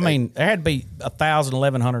with shit. I mean, there had to be 1,000,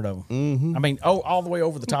 1,100 of them. Mm-hmm. I mean, all the way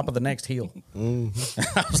over the top of the next hill.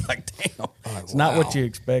 Mm-hmm. I was like, damn, it's not what you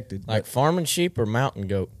expected. Like farming sheep or mountain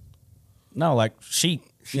goat? No, like sheep.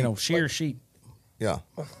 Sheer sheep. Yeah.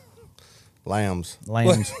 Lambs.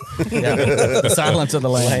 Yeah. The silence of the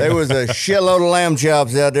lamb. There was a shitload of lamb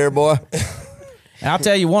chops out there, boy. And I'll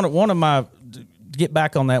tell you, one of my... To get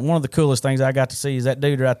back on that, one of the coolest things I got to see is that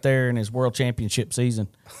dude right there in his world championship season.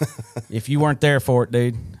 If you weren't there for it,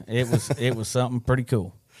 dude, it was something pretty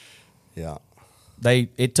cool. Yeah.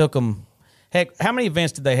 It took them. Heck, how many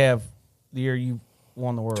events did they have the year you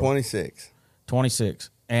won the world? 26. 26.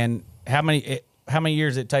 And how many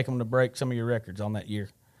years did it take them to break some of your records on that year?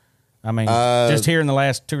 I mean, just here in the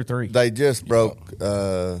last 2 or 3. They just broke.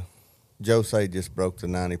 Jose just broke the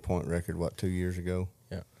 90-point record. 2 years ago?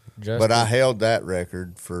 Justin, but I held that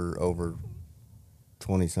record for over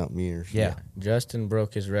 20-something years. Yeah. Justin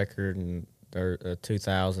broke his record in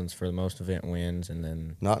 2000s for the most event wins, and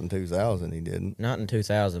then not in 2000 he didn't. Not in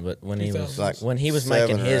 2000, but when he was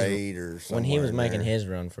making his when he was making his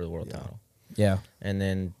run for the world title. Yeah. And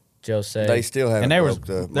then Joe said. They still haven't. And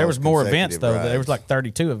there was more events though. Rides. There was like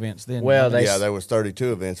 32 events then. Well, there was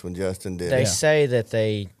 32 events when Justin did. They it. say that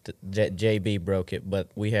that JB broke it, but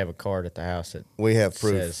we have a card at the house that We have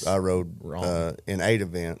proof. says I rode wrong. in 8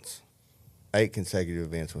 events, 8 consecutive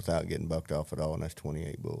events without getting bucked off at all, and that's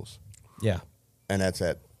 28 bulls. yeah, And that's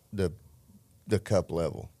at the cup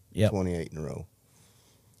level. Yep. 28 in a row.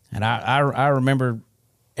 and I remember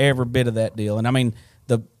every bit of that deal. And I mean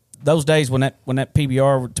those days when that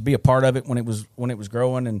PBR, to be a part of it when it was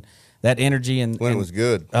growing, and that energy and When it was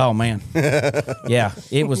good. Oh man, yeah,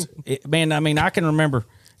 it was. Man, I mean, I can remember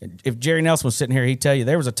if Jerry Nelson was sitting here, he'd tell you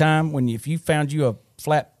there was a time when if you found you a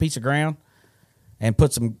flat piece of ground and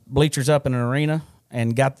put some bleachers up in an arena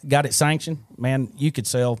and got it sanctioned, man, you could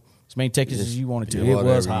sell as many tickets as you wanted to. Do It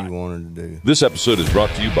was whatever hot. you wanted to do. This episode is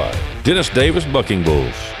brought to you by Dennis Davis Bucking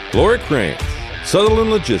Bulls, Laura Krantz, Sutherland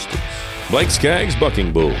Logistics, Blake Skaggs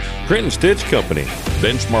Bucking Bulls, Crenton Stitch Company,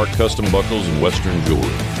 Benchmark Custom Buckles and Western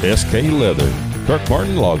Jewelry, SK Leather, Kirk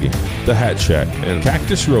Martin Logging, The Hat Shack, and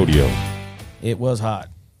Cactus Rodeo. It was hot,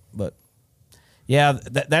 but yeah,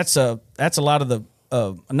 that's a lot of the.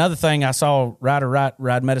 Another thing, I saw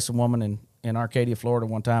ride medicine woman in Arcadia, Florida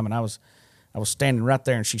one time, and I was standing right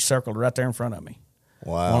there, and she circled right there in front of me.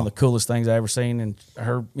 Wow. One of the coolest things I ever seen, and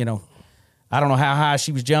her, I don't know how high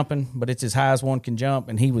she was jumping, but it's as high as one can jump,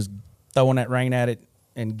 and he was throwing that rein at it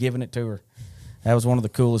and giving it to her. That was one of the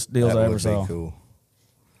coolest deals I ever saw. Cool.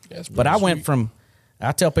 But I went from,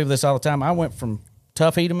 I tell people this all the time, I went from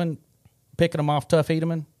Tough Hedeman, picking them off Tough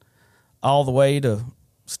Hedeman, all the way to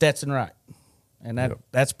Stetson Wright. And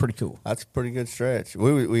that's pretty cool. That's a pretty good stretch.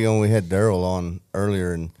 We only had Daryl on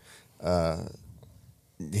earlier, and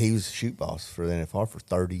he was shoot boss for the NFR for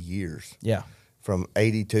 30 years. Yeah. From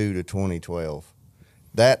 82 to 2012.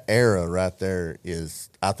 That era right there is,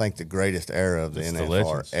 I think, the greatest era of the It's NFR the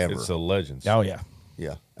legends. ever. It's the legends. Oh, yeah.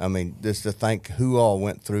 Yeah. I mean, just to think who all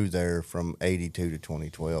went through there from 82 to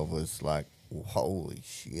 2012 was like, holy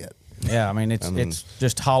shit. Yeah, I mean, it's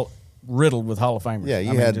just riddled with Hall of Famers. Yeah,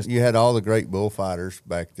 you you had all the great bullfighters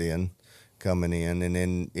back then coming in, and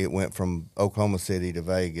then it went from Oklahoma City to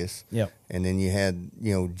Vegas. Yep. And then you had,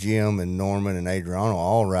 Jim and Norman and Adriano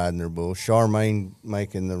all riding their bulls. Charmaine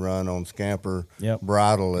making the run on Scamper, Yep.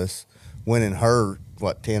 bridleless, winning her,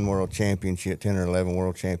 10 or 11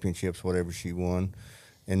 world championships, whatever she won.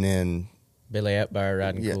 And then Billy Atbauer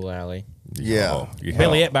riding Yeah. Cool Alley. yeah. Oh, yeah.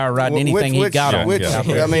 Billy Atbauer riding anything he got on. Which, Yeah.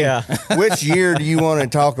 I mean, Yeah. which year do you want to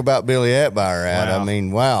talk about Billy Atbauer at? Wow. I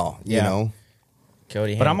mean, wow, you Yeah. know.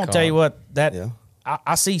 Cody But I'm going to tell you what, Yeah.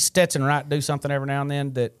 I see Stetson Wright do something every now and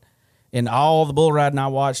then that in all the bull riding I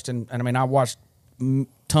watched, and I mean, I watched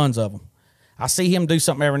tons of them. I see him do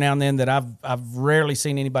something every now and then that I've rarely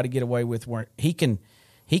seen anybody get away with, where he can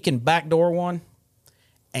backdoor one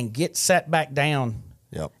and get sat back down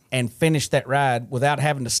Yep. and finish that ride without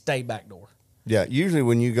having to stay backdoor. Yeah, usually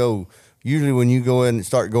when you go in and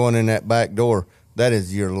start going in that back door, that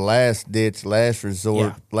is your last ditch, last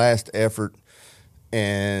resort, Yeah. last effort,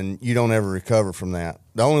 and you don't ever recover from that.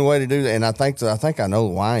 The only way to do that, and I think I know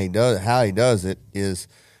why he does it, how he does it, is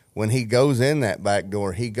when he goes in that back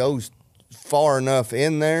door, he goes far enough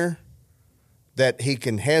in there that he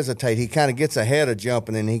can hesitate. He kind of gets ahead of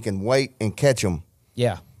jumping, and he can wait and catch them.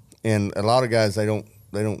 Yeah. And a lot of guys, they don't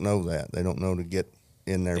know that. They don't know to get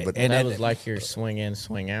in there. But And that was like your swing in,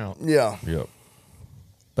 swing out. yeah. Yep.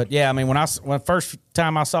 But yeah, I mean, when first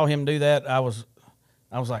time I saw him do that, I was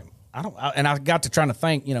like, and I got to trying to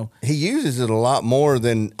think, He uses it a lot more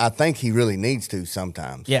than I think he really needs to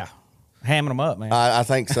sometimes. yeah, hamming them up, man. I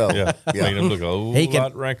think so. Yeah. Yeah. Made him look a whole he can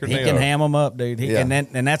lot ranker he than they can are. ham them up, dude. Yeah.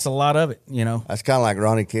 And that's a lot of it, That's kind of like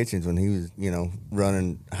Ronnie Kitchens when he was,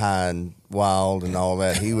 running high and wild and all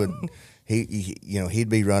that. He would, he'd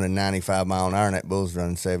be running 95 mile an hour and that bull's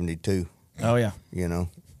running 72. Oh yeah,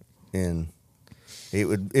 And it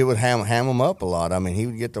would ham him up a lot. I mean, he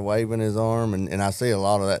would get to waving his arm, and I see a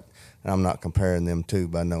lot of that. And I'm not comparing them two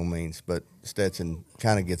by no means, but Stetson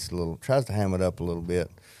kind of tries to ham it up a little bit.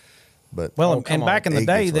 But well, Oh, come and back on. in the He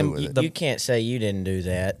day, gets away with it. You can't say you didn't do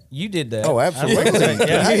that. you did that. Oh, absolutely. You can't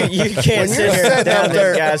When sit you're here and sitting down up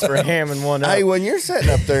there- them guys for hamming one up. Hey, when you're sitting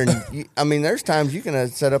up there, and there's times you can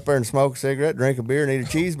sit up there and smoke a cigarette, drink a beer, and eat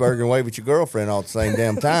a cheeseburger, and wave at your girlfriend all at the same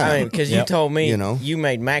damn time. I mean, because Yep. you told me You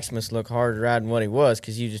made Maximus look harder riding what he was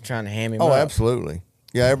because you just trying to ham him Oh, up. absolutely.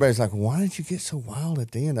 Yeah, everybody's like, why did you get so wild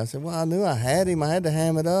at the end? I said, well, I knew I had him. I had to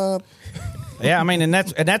ham it up. Yeah, I mean, and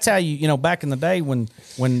that's how you back in the day when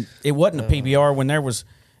it wasn't a PBR, when there was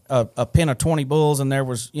a pen of 20 bulls and there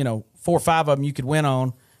was 4 or 5 of them you could win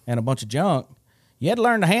on and a bunch of junk, you had to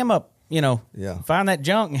learn to ham up find that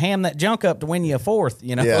junk and ham that junk up to win you a fourth.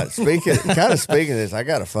 Yeah. Speaking of this, I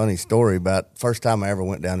got a funny story about first time I ever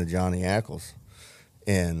went down to Johnny Ackles,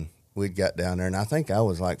 and we'd got down there, and I think I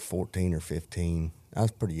was like 14 or 15. I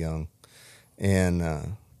was pretty young, and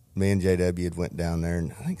me and JW had went down there,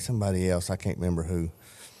 and I think somebody else, I can't remember who,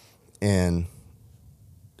 and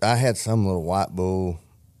I had some little white bull.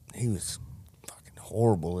 He was fucking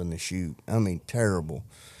horrible in the chute. I mean, terrible.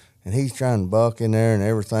 And he's trying to buck in there and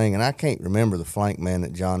everything. And I can't remember the flank man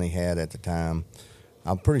that Johnny had at the time.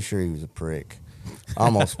 I'm pretty sure he was a prick. I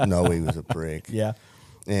almost know he was a prick. Yeah.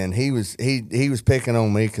 And he was picking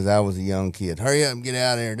on me because I was a young kid. Hurry up and get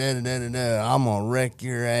out of there. Da, da, da, da, da. I'm going to wreck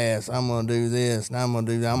your ass. I'm going to do this. And I'm going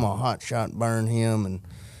to do that. I'm going to hot shot and burn him. And,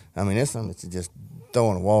 I mean, it's something that's just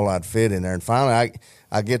throwing a walleyed fit in there. And finally,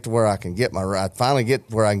 I get to where I can get my wrap.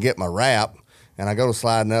 And I go to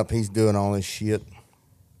sliding up. He's doing all this shit.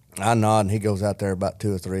 I nod, and he goes out there about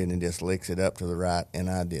 2 or 3 and he just licks it up to the right, and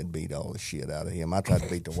I did beat all the shit out of him. I tried to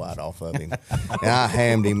beat the white off of him. And I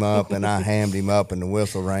hammed him up, and the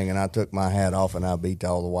whistle rang, and I took my hat off, and I beat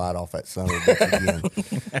all the white off that son of a bitch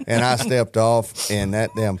again. And I stepped off, and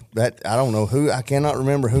that I don't know who, I cannot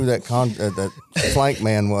remember who that flank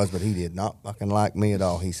man was, but he did not fucking like me at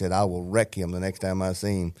all. He said, I will wreck him the next time I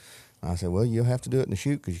see him. I said, well, you'll have to do it in the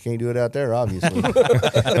chute because you can't do it out there, obviously. I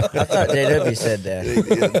thought JW said that.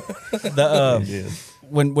 He did.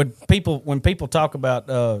 When people talk about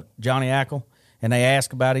Johnny Ackle and they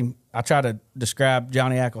ask about him, I try to describe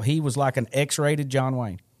Johnny Ackle. He was like an X-rated John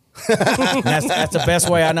Wayne. That's the best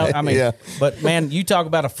way I know. I mean, Yeah. But man, you talk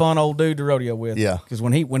about a fun old dude to rodeo with. Yeah. Because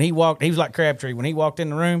when he walked, he was like Crabtree. When he walked in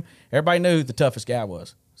the room, everybody knew who the toughest guy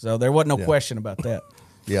was. So there wasn't no question about that.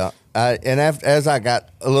 Yeah, as I got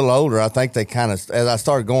a little older, I think they kind of, as I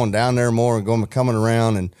started going down there more and coming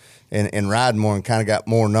around and riding more and kind of got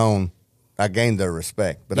more known, I gained their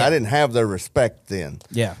respect. But I didn't have their respect then.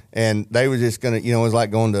 Yeah. And they were just going to, it was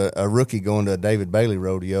like going to a David Bailey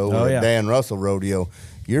rodeo or a Dan Russell rodeo.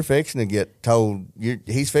 You're fixing to get told,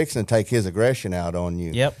 he's fixing to take his aggression out on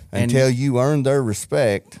you. Yep. Until you earn their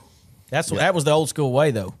respect. That was the old school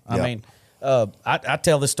way, though. I mean, I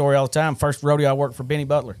tell this story all the time. First rodeo I worked for Benny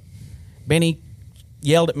Butler. Benny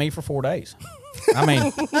yelled at me for 4 days. I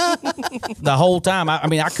mean, the whole time. I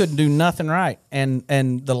mean, I couldn't do nothing right. And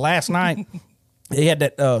the last night, he had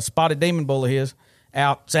that spotted demon bull of his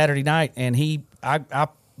out Saturday night, and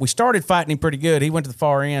we started fighting him pretty good. He went to the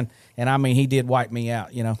far end, and I mean, he did wipe me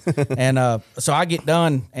out, And so I get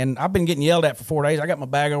done, and I've been getting yelled at for 4 days. I got my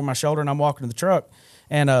bag over my shoulder, and I'm walking to the truck.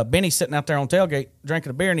 And Benny's sitting out there on tailgate drinking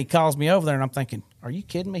a beer, and he calls me over there, and I'm thinking, are you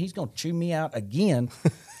kidding me? He's going to chew me out again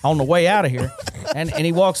on the way out of here. And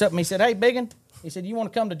he walks up and he said, hey, Biggin, he said, you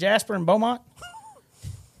want to come to Jasper and Beaumont?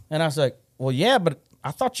 And I was like, well, yeah, but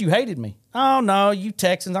I thought you hated me. Oh, no, you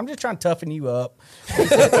Texans, I'm just trying to toughen you up. But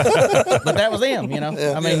that was them,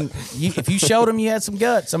 I mean, if you showed them you had some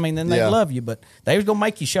guts, I mean, then they'd love you. But they was going to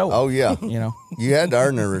make you show them. Oh, yeah. You had to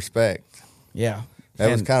earn their respect. Yeah.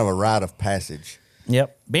 That was kind of a rite of passage.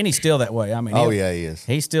 Yep. Benny's still that way. I mean, he is.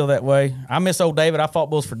 He's still that way. I miss old David. I fought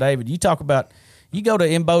bulls for David. You talk about, you go to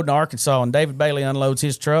Imboden, Arkansas, and David Bailey unloads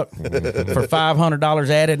his truck for $500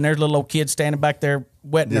 added, and there's little old kids standing back there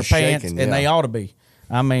wetting their pants, and they ought to be.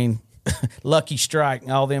 I mean, Lucky Strike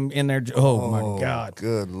and all them in there. Oh, my God.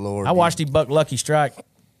 Good Lord. I watched him buck Lucky Strike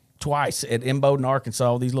twice at Imboden,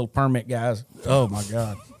 Arkansas, these little permit guys. Oh, my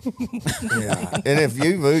God. Yeah. And if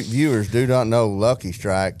you viewers do not know Lucky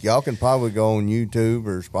Strike, y'all can probably go on YouTube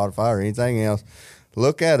or Spotify or anything else.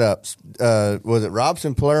 Look that up. Was it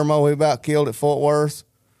Robson Palermo who about killed at Fort Worth?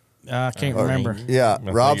 I can't remember. Yeah,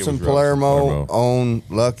 Robson Palermo on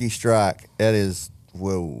Lucky Strike. That is,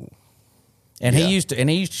 whoa. And he used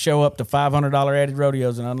to show up to $500 added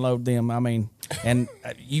rodeos and unload them. I mean, and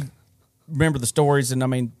you remember the stories, and I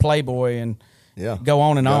mean, Playboy and go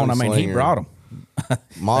on and on. I mean, he brought them.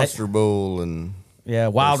 Monster Bull and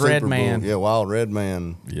Wild Red Man. Yeah, Wild Red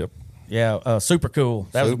Man. Yep. Yeah, Super Cool.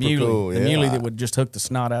 That was the muley. Cool, the muley that would just hook the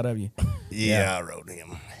snot out of you. Yeah, I rode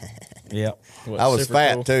him. Yeah. I was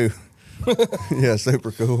fat too. Yeah,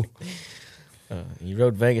 Super Cool. You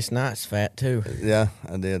rode Vegas Nights fat too. Yeah,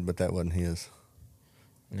 I did, but that wasn't his.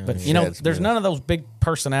 No, but there's none of those big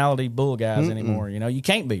personality bull guys anymore. You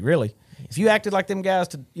can't be really. If you acted like them guys,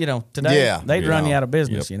 today, they'd run you out of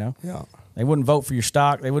business. Yeah. They wouldn't vote for your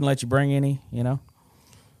stock. They wouldn't let you bring any.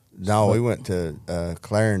 No, we went to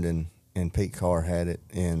Clarendon, and Pete Carr had it,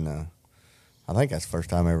 and I think that's the first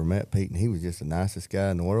time I ever met Pete, and he was just the nicest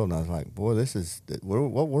guy in the world. And I was like, boy,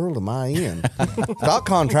 what world am I in? Stock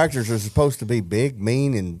contractors are supposed to be big,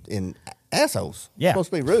 mean, and assholes. Yeah.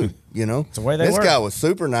 Supposed to be rude, you know. That's the way they This were. guy was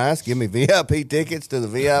super nice. Give me VIP tickets to the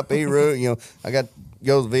VIP room. You know, I got to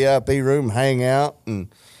go to the VIP room, hang out, and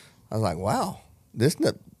I was like, wow, this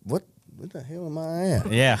not what the hell am I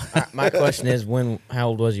at? Yeah. My question is, how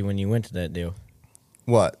old was you when you went to that deal?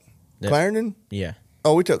 What? That- Clarendon? Yeah,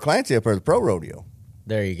 Oh, we took Clancy up there to the pro rodeo.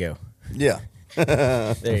 there you go. Yeah.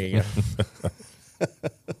 There you go.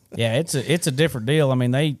 Yeah, it's a different deal. I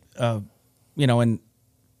mean, they, you know, and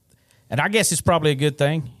I guess it's probably a good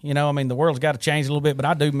thing. You know, I mean, the world's got to change a little bit, but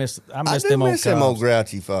I miss I do them miss old them old cubs.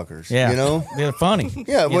 grouchy fuckers. Yeah, You know? they're funny.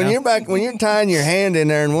 Yeah, you when know? you're tying your hand in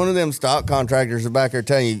there and one of them stock contractors are back there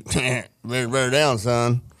telling you, better down,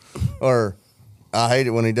 son. Or, I hate it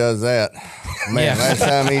when he does that. Man, Yeah. last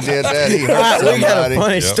time he did that, he hurt We got somebody. a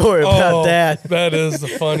funny story about that. That is the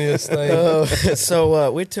funniest thing.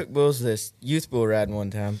 So we took bulls to this youth bull riding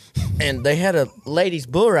one time, and they had a ladies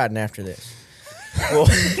bull riding after this. Well,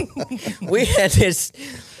 we had this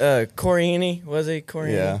Corini, was it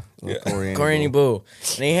Corini? Yeah. Corini bull,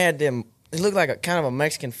 and he had them. He looked like a kind of a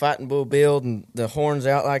Mexican fighting bull build, and the horns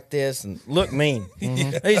out like this, and looked mean.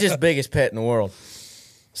 He's just biggest pet in the world.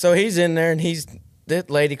 So he's in there, and that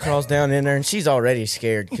lady crawls down in there, and she's already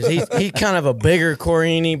scared because he's kind of a bigger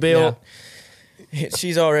Corini build.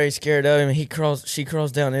 She's already scared of him. She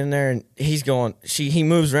crawls down in there, and he's going. He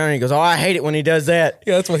moves around, and he goes, "Oh, I hate it when he does that."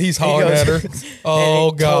 Yeah, that's what he's hollering goes- at her. Oh,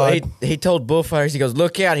 And God. he told bullfighters, he goes,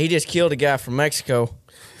 "Look out! He just killed a guy from Mexico."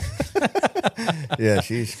 Yeah,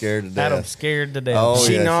 she's scared to Had them death. scared to death. Oh,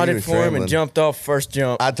 She yeah, she nodded was for him trembling. and jumped off first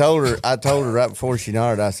jump. I told her right before she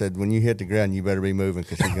nodded, I said, when you hit the ground, you better be moving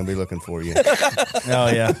because she's going to be looking for you. Oh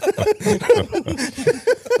yeah.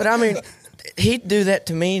 But I mean, he'd do that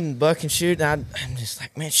to me and buck and shoot, and I'm just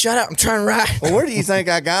like, man, shut up! I'm trying to ride. Well, where do you think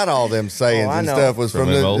I got all them sayings I and know. stuff was From from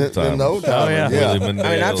them the old old timers. timers? yeah. Willie Mandel I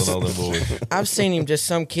mean, and all them boys. I've seen him just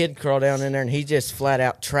some kid crawl down in there, and he just flat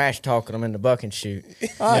out trash talking him in the buck and shoot.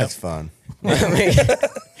 Oh, that's fun. I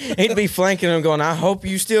mean, he'd be flanking him, going, I hope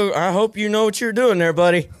you know what you're doing there,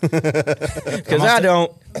 buddy. Because I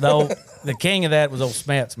don't. Though the king of that was old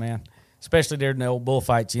Smets, man. Especially during the old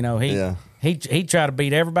bullfights, you know. He tried to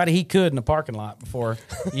beat everybody he could in the parking lot before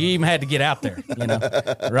you even had to get out there. You know,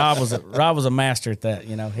 Rob was a master at that.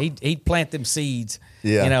 You know, he'd plant them seeds.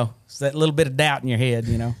 Yeah. You know, it's that little bit of doubt in your head.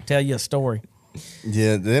 You know, tell you a story.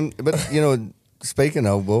 Yeah, but you know, speaking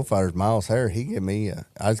of bullfighters, Miles Hare, he gave me.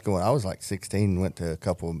 I was like 16, went to a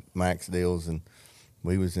couple of max deals, and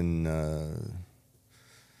we was in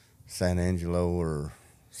San Angelo or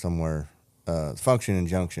somewhere, Function and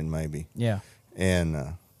Junction maybe, Yeah.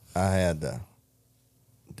 and I had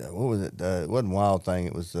what was it? It wasn't Wild Thing.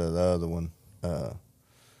 It was the other one,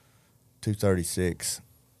 236.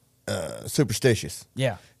 Superstitious.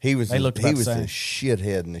 Yeah. He was They looked about he the was the same.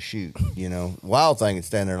 shithead in the chute, you know. Wild Thing would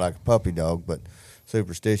stand there like a puppy dog, but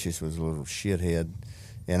Superstitious was a little shithead.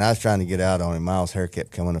 And I was trying to get out on him. Miles' hair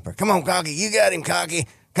kept coming up there. Come on, Cocky, you got him, Cocky.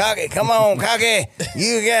 Cocky, come on, Cocky.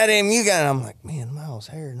 You got him, you got him. I'm like, man, Miles'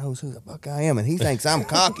 hair knows who the fuck I am, and he thinks I'm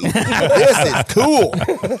cocky. This is cool.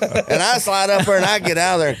 And I slide up there, and I get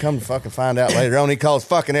out of there and come to fucking find out later on he calls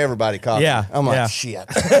fucking everybody cocky. Yeah, I'm like, yeah. shit.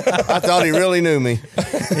 I thought he really knew me.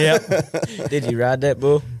 Yeah. Did you ride that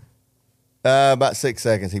bull? About 6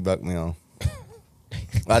 seconds, he bucked me on.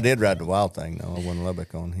 I did ride the Wild Thing, though. I won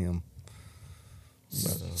Lubbock on him.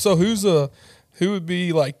 So who would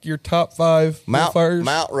be like your top five bullfighters?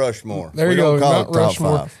 Mount Rushmore. There We you don't go, call Mount it top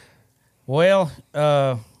Rushmore. five. Well,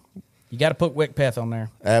 you got to put Wickpeth on there.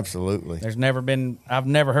 Absolutely. I've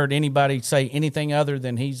never heard anybody say anything other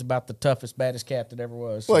than he's about the toughest, baddest cat that ever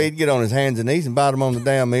was. So- Well, he'd get on his hands and knees and bite him on the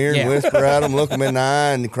damn ear Yeah. and whisper at him, look him in the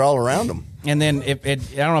eye, and crawl around him. And then I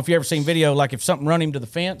don't know if you ever seen video, like if something run him to the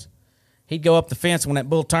fence, he'd go up the fence. When that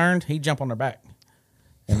bull turned, he'd jump on their back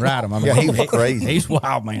and ride him. I mean, Yeah, he was crazy. He's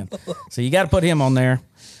wild, man. So you got to put him on there.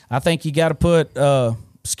 I think you got to put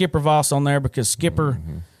Skipper Voss on there because Skipper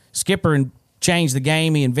changed the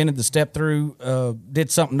game. He invented the step through, did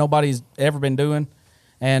something nobody's ever been doing.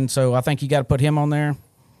 And so I think you got to put him on there.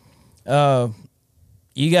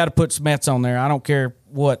 You got to put Smets on there. I don't care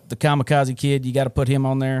what, the Kamikaze Kid, you got to put him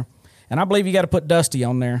on there. And I believe you got to put Dusty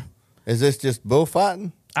on there. Is this just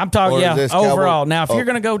bullfighting? I'm talking, Or is yeah, this overall. cowboy- Now, if Oh. you're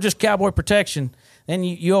going to go just cowboy protection, then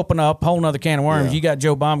you open up a whole nother can of worms. Yeah. You got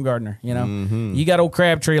Joe Baumgartner, you know. You got old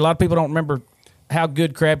Crabtree. A lot of people don't remember how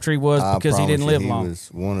good Crabtree was I because he didn't promise live you, long. He was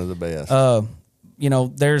one of the best. You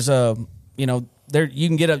know, there's there you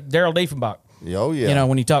can get a Daryl Diefenbach. Oh, yeah. You know,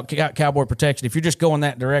 when you talk cowboy protection, if you're just going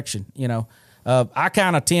that direction, you know, I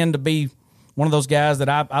kind of tend to be one of those guys that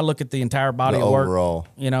I look at the entire body The of work. overall.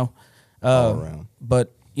 You know, all around.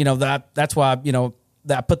 but you know that's why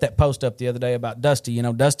I put that post up the other day about Dusty. You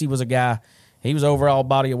know, Dusty was a guy. He was overall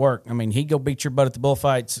body of work. I mean, he'd go beat your butt at the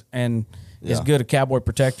bullfights and as good a cowboy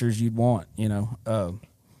protector as you'd want. You know,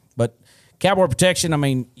 but cowboy protection. I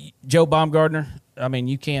mean, Joe Baumgardner. I mean,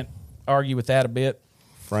 you can't argue with that a bit.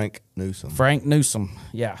 Frank Newsom.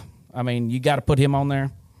 Yeah. I mean, you got to put him on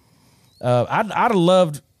there. I'd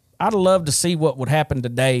have loved to see what would happen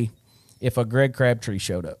today if a Greg Crabtree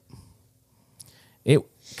showed up.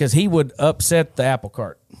 Because he would upset the apple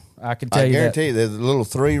cart. I can tell you that. I guarantee you, there's a little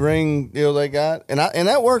 3-ring deal they got, and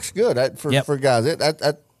that works good for guys.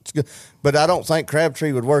 That's good, but I don't think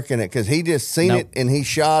Crabtree would work in it because he just seen it and he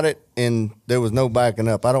shot it, and there was no backing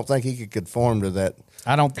up. I don't think he could conform to that.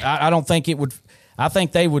 I don't think it would. I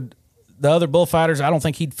think they would. The other bullfighters, I don't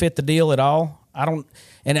think he'd fit the deal at all.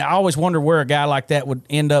 And I always wonder where a guy like that would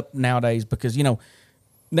end up nowadays because, you know,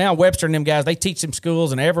 now Webster and them guys, they teach them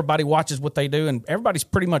schools and everybody watches what they do and everybody's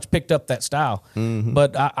pretty much picked up that style. Mm-hmm.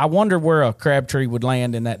 But I wonder where a Crabtree would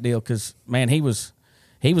land in that deal because, man, he's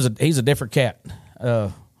a different cat.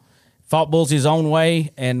 Fought bulls his own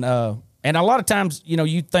way and a lot of times, you know,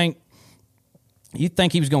 you think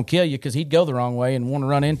he was going to kill you because he'd go the wrong way and want to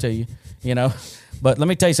run into you, you know. But let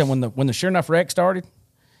me tell you something. When the Sure Enough wreck started,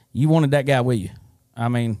 you wanted that guy with you. I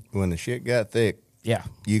mean, when the shit got thick, yeah,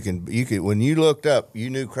 you could. When you looked up,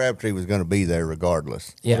 you knew Crabtree was going to be there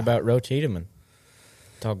regardless. Yeah. What about Roach Edelman?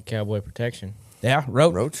 Talking cowboy protection. Yeah,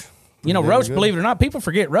 Roach. You know, Roach. Good. Believe it or not, people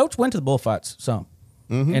forget Roach went to the bullfights some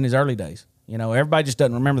in his early days. You know, everybody just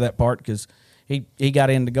doesn't remember that part because he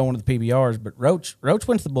got into going to the PBRs. But Roach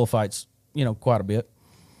went to the bullfights. You know, quite a bit.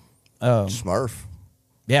 Smurf.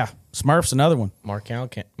 Yeah, Smurf's another one. Mark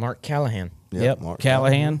Callahan. Yep,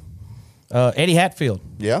 Callahan. Eddie Hatfield.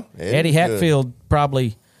 Yeah, Eddie Hatfield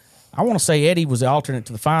probably. I want to say Eddie was the alternate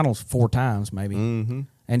to the finals 4 times maybe,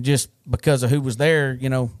 and just because of who was there, you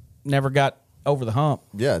know, never got over the hump.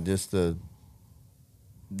 Yeah, just a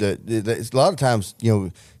lot of times, you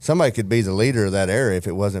know, somebody could be the leader of that area if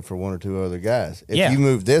it wasn't for 1 or 2 other guys. If you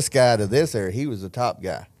moved this guy to this area, he was the top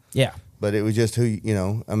guy. Yeah, but it was just who, you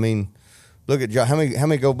know. I mean, look at how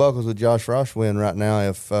many gold buckles would Josh Frost win right now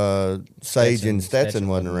if Sage and Stetson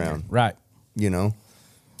wasn't around? Right. You know.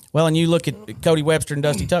 Well, and you look at Cody Webster and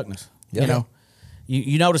Dusty Tuckness. You know,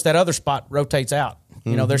 you notice that other spot rotates out.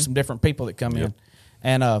 You know, there's some different people that come in,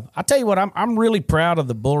 and I tell you what, I'm really proud of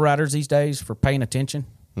the bull riders these days for paying attention.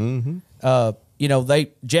 Mm-hmm. You know,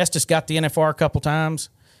 Justice got the NFR a couple times,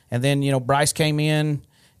 and then you know Bryce came in,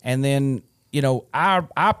 and then you know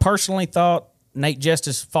I personally thought Nate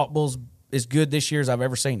Justice fought bulls as good this year as I've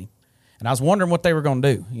ever seen him, and I was wondering what they were going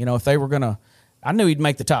to do. You know, if they were going to. I knew he'd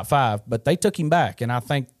make the top 5, but they took him back, and I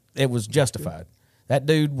think it was justified. That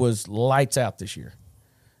dude was lights out this year.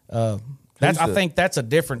 I think that's a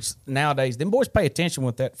difference nowadays. Them boys pay attention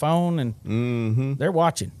with that phone, and they're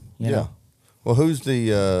watching. You know? Well, who's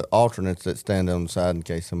the alternates that stand on the side in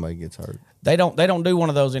case somebody gets hurt? They don't do one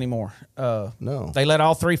of those anymore. No, they let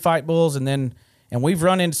all 3 fight bulls, and we've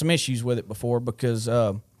run into some issues with it before because.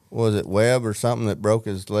 Was it Webb or something that broke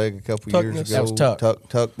his leg a couple years ago? That was Tuck.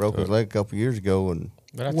 Tuck broke his leg a couple years ago, and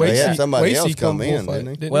they had somebody else come in,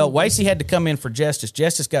 didn't he? Well, Wasey had to come in for Justice.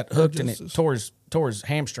 Justice got hooked and it tore his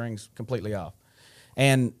hamstrings completely off.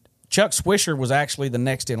 And Chuck Swisher was actually the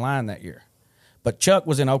next in line that year. But Chuck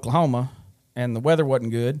was in Oklahoma, and the weather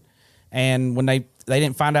wasn't good. And when they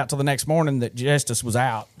didn't find out till the next morning that Justice was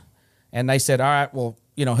out, and they said, all right, well,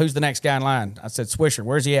 you know, who's the next guy in line? I said, Swisher,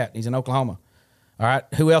 where's he at? He's in Oklahoma. All right,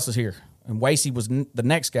 who else is here? And Wasey was the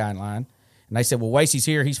next guy in line. And they said, well, Wasey's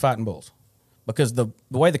here. He's fighting bulls. Because the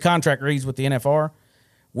way the contract reads with the NFR,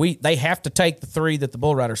 they have to take the 3 that the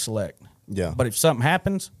bull riders select. Yeah. But if something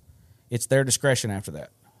happens, it's their discretion after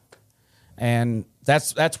that. And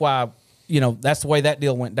that's why, you know, that's the way that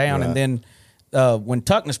deal went down. Right. And then when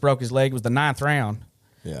Tuckness broke his leg, it was the 9th round.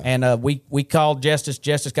 Yeah. And we called Justice.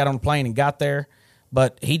 Justice got on the plane and got there.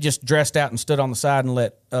 But he just dressed out and stood on the side and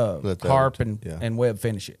let Harp and Webb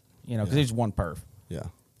finish it, you know, because he's one perf. Yeah.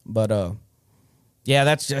 But,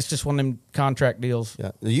 that's just one of them contract deals.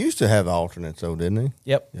 Yeah. They used to have alternates, though, didn't they?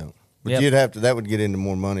 Yep. Yeah. But you'd have to, that would get into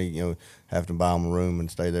more money, you know, have to buy them a room and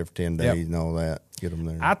stay there for 10 days and all that, get them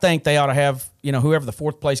there. I think they ought to have, you know, whoever the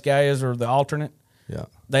 4th place guy is or the alternate,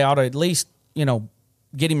 they ought to at least, you know,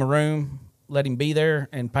 get him a room, let him be there,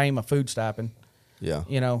 and pay him a food stipend. Yeah.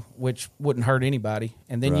 You know, which wouldn't hurt anybody.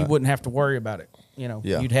 And then you wouldn't have to worry about it. You know,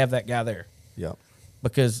 you'd have that guy there. Yeah.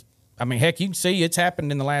 Because, I mean, heck, you can see it's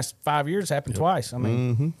happened in the last 5 years, happened twice. I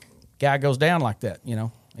mean, guy goes down like that, you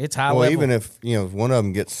know. It's high level. Even if, you know, one of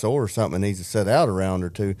them gets sore or something and needs to sit out a round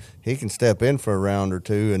or 2, he can step in for a round or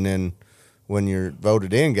 2, and then when your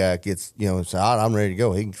voted in guy gets, you know, say, I'm ready to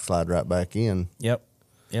go, he can slide right back in. Yep.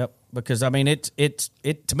 Yep. Because I mean, it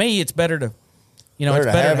to me, it's better to, Better it's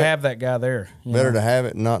to better have to it. have that guy there. Better to have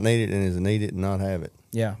it and not need it than is to need it and not have it.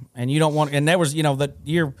 Yeah, and you don't want. And there was, the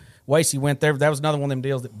year Wasey went there, that was another one of them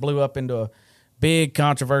deals that blew up into a big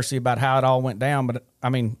controversy about how it all went down. But I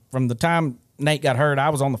mean, from the time Nate got hurt, I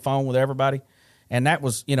was on the phone with everybody, and that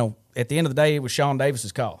was, at the end of the day, it was Sean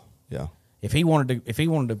Davis's call. Yeah. If he wanted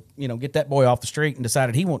to, get that boy off the street and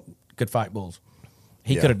decided could fight bulls,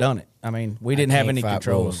 he could have done it. I mean, we didn't have any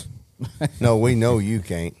controls. No, we know you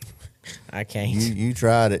can't. I can't. You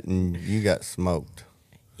tried it and you got smoked.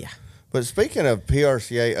 Yeah. But speaking of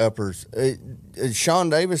PRCA uppers, is Sean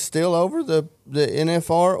Davis still over the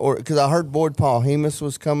NFR? Or because I heard Boyd Paul Hemus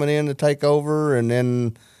was coming in to take over, and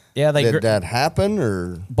then did that happen?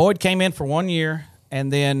 Or Boyd came in for 1 year,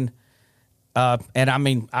 and then, and I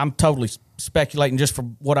mean, I'm totally speculating just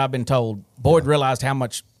from what I've been told. Boyd realized how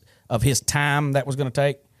much of his time that was going to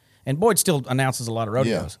take, and Boyd still announces a lot of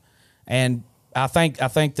rodeos, and I think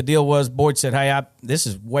the deal was Boyd said, "Hey, this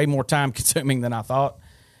is way more time consuming than I thought,"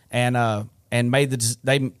 and they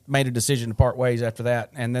made a decision to part ways after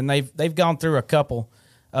that. And then they've gone through a couple.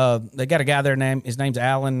 They got a guy there his name's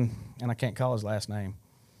Alan, and I can't call his last name.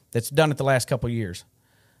 That's done it the last couple of years.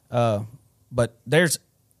 But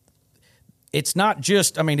it's not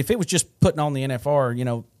just. I mean, if it was just putting on the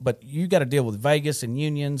NFR, but you got to deal with Vegas and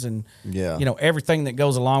unions and everything that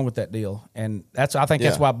goes along with that deal. And that's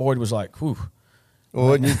why Boyd was like, "Whew." Well,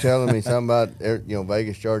 wasn't you telling me something about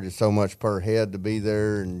Vegas charges so much per head to be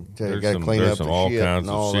there, and you got to clean up the all shit kinds and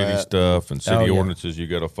all of city that stuff and city ordinances you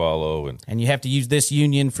got to follow, and you have to use this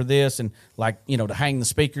union for this, and to hang the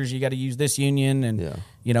speakers you got to use this union, and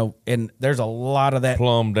and there's a lot of that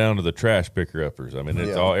plumb down to the trash picker uppers. I mean,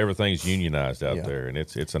 it's everything's unionized out there, and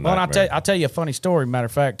it's a nightmare. Well, I'll tell you a funny story. Matter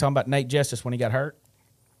of fact, talking about Nate Justice when he got hurt.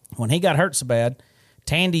 When he got hurt so bad,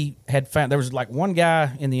 Tandy had found there was like one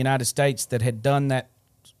guy in the United States that had done that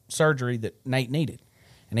surgery that Nate needed,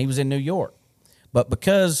 and he was in New York. But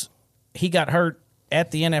because he got hurt at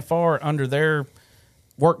the NFR under their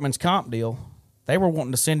workman's comp deal, they were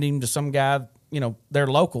wanting to send him to some guy, their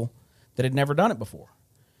local, that had never done it before.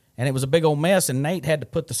 And it was a big old mess, and Nate had to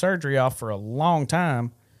put the surgery off for a long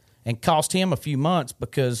time and cost him a few months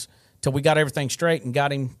because till we got everything straight and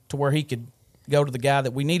got him to where he could go to the guy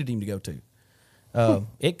that we needed him to go to.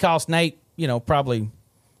 It cost Nate, probably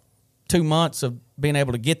 2 months of being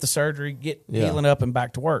able to get the surgery, get healing up and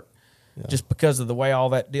back to work, just because of the way all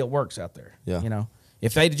that deal works out there. Yeah.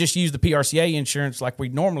 If they'd just used the PRCA insurance like we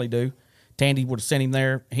normally do, Tandy would have sent him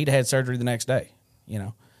there. He'd have had surgery the next day,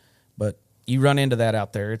 But you run into that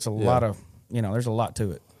out there. It's a lot of, there's a lot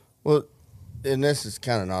to it. Well, and this is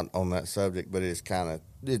kind of not on that subject, but it's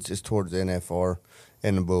just towards the NFR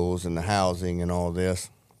and the bulls and the housing and all this.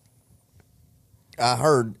 I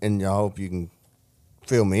heard, and I hope you can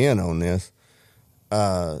fill me in on this,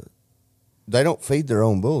 they don't feed their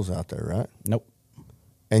own bulls out there, right? Nope.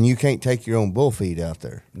 And you can't take your own bull feed out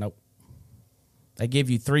there. Nope. They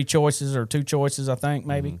give you 3 choices or 2 choices, I think,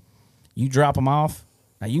 maybe. Mm-hmm. You drop them off.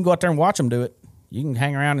 Now, you can go out there and watch them do it. You can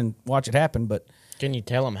hang around and watch it happen, but... Can you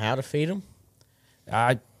tell them how to feed them?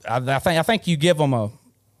 I think you give them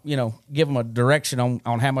a direction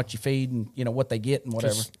on how much you feed and what they get and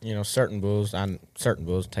whatever. Just, certain bulls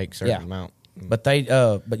take certain amount. But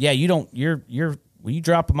you don't. When you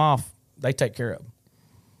drop them off, they take care of them.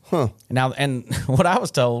 Huh. Now, and what I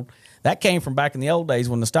was told, that came from back in the old days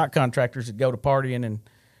when the stock contractors would go to partying and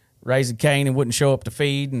raising cane and wouldn't show up to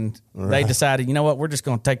feed, and they decided, you know what, we're just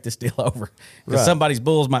going to take this deal over because somebody's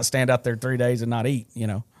bulls might stand out there 3 days and not eat.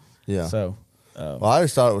 Yeah. So. Well, I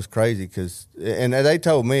just thought it was crazy because, and they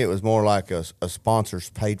told me it was more like a sponsors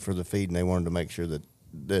paid for the feed, and they wanted to make sure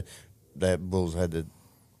that bulls had to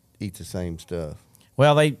eat the same stuff.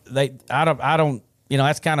 Well, I don't.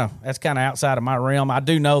 That's kind of outside of my realm. I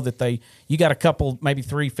do know that you got a couple, maybe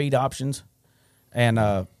 3 feed options, and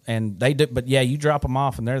they do. But you drop them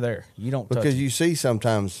off and they're there. You don't because you see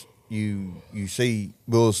sometimes you see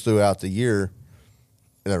bulls throughout the year.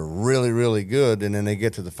 They're really, really good, and then they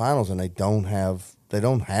get to the finals and they don't have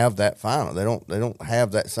that final. They don't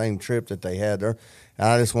have that same trip that they had there. And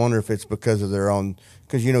I just wonder if it's because of their own.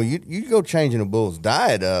 Because you go changing a bull's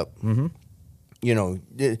diet up. Mm-hmm.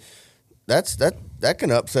 That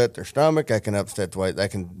can upset their stomach. That can upset the way.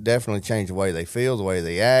 That can definitely change the way they feel, the way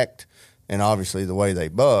they act, and obviously the way they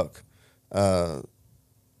buck.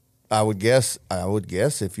 I would guess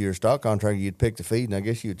if you're a stock contractor, you'd pick the feed, and I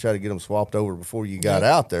guess you'd try to get them swapped over before you got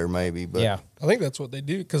out there, maybe. But yeah, I think that's what they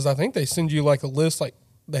do because I think they send you like a list, like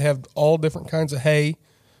they have all different kinds of hay,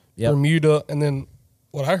 Bermuda, and then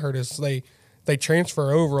what I heard is they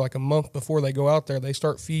transfer over like a month before they go out there. They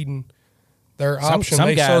start feeding their option.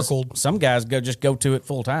 They guys, circled. Some guys go to it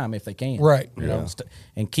full time if they can, Right. You know,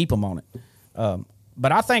 and keep them on it.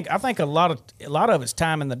 But I think a lot of it's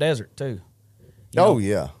time in the desert too.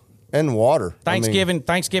 Yeah, and water.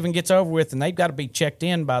 Thanksgiving gets over with, and they've got to be checked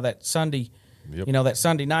in by that Sunday. Yep. You know, that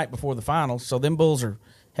Sunday night before the finals. So them bulls are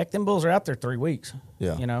out there 3 weeks.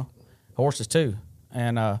 Yeah. You know, horses too,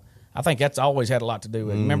 and I think that's always had a lot to do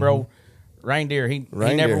with it. Remember old Reindeer? He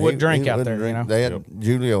never would drink out there. Drink. You know, They had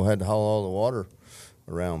Julio had to haul all the water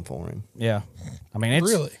around for him. yeah. I mean, it's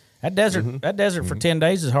Really? that desert for 10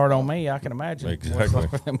 days is hard on me. I can imagine. Exactly.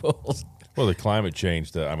 Them bulls. Well, the climate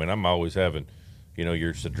change. I mean, I'm always having,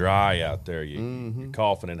 you're so dry out there. You're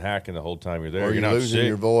coughing and hacking the whole time you're there. Or you're you're not losing sick,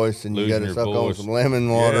 your voice, and you got losing to your suck on voice. some lemon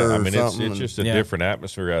water Yeah, I or mean, something. it's just a different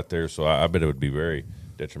atmosphere out there. So I bet it would be very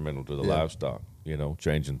detrimental to the livestock.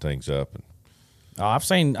 Changing things up. And Oh, I've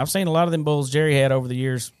seen a lot of them bulls Jerry had over the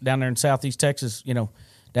years down there in southeast Texas.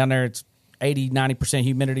 Down there it's 80-90%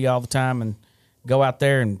 humidity all the time, and go out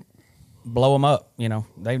there and blow them up.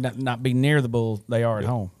 They not be near the bull they are at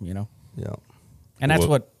home. Yeah. And that's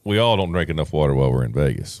what we all don't drink enough water while we're in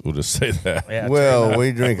Vegas. We'll just say that. Yeah, Well,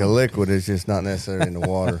 we drink a liquid. It's just not necessarily in the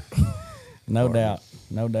water. no doubt.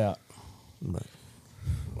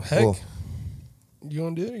 Heck, Well, you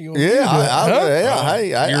want to do it? You yeah, hey,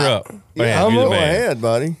 You're up. Yeah, Bam, you're the go man. ahead,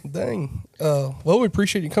 buddy. Dang. Well, we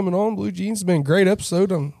appreciate you coming on, Blue Jeans. It's been a great episode.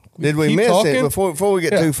 Did we keep miss talking. it before we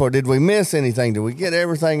get too far? Did we miss anything? Did we get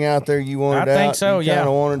everything out there you wanted? I think so. You Yeah,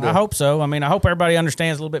 kinda wanted to- I hope so. I mean, I hope everybody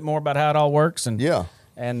understands a little bit more about how it all works and Yeah.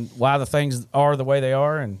 and why the things are the way they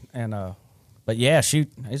are and but yeah, shoot,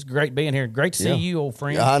 it's great being here. Great to see you, old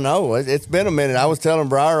friend. Yeah, I know. It's been a minute. I was telling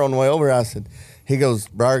Briar on the way over. I said,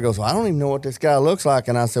 Briar goes, well, I don't even know what this guy looks like.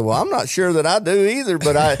 And I said, well, I'm not sure that I do either.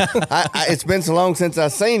 But I it's been so long since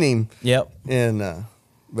I've seen him. Yep. And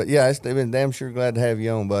but yeah, it's been damn sure glad to have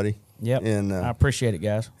you on, buddy. Yep. And I appreciate it,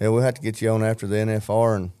 guys. yeah, we'll have to get you on after the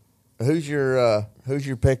NFR. And who's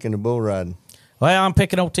your pick in the bull riding? Well, I'm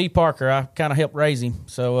picking old T. Parker. I kind of helped raise him,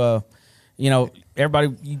 so everybody,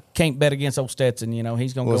 you can't bet against old Stetson. He's going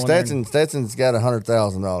to Well, go in there. Stetson's got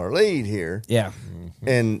 $100,000 lead here. Yeah,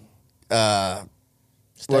 And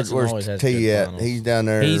Stetson always where's has T good at? finals. He's down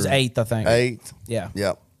there. he's 8th, I think. 8th. Yeah.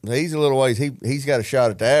 Yep. He's a little ways. He's got a shot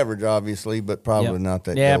at the average, obviously, but probably Yep. not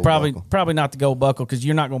that. Yeah, gold probably buckle. probably not the gold buckle because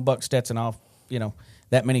you're not going to buck Stetson off.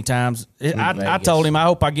 That many times. I Vegas. told him I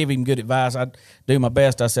hope I give him good advice. I do my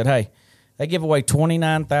best. I said, hey, they give away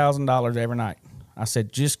 $29,000 every night. I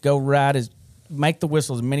said, just go ride make the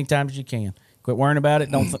whistle as many times as you can. Quit worrying about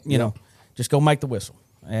it. Don't just go make the whistle,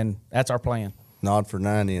 and that's our plan. Nod for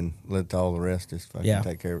 90 and let all the rest just fucking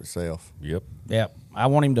take care of itself. Yep. Yeah, I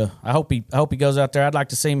want him to. I hope he goes out there. I'd like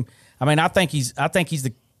to see him. I mean, I think he's got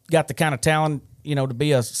the kind of talent, to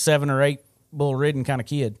be a 7 or 8 bull ridden kind of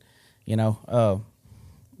kid,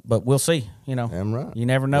 But we'll see. Damn right. You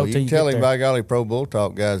never know Well, till you you tell get him, there. by golly, Pro Bull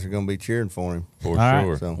Talk guys are going to be cheering for him. For All right.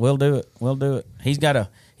 sure. So- We'll do it. We'll do it. He's got a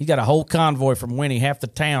whole convoy from Winnie. Half the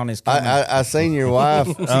town is coming. I seen your wife.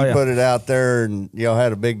 She yeah. put it out there, and y'all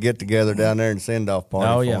had a big get together down there and send off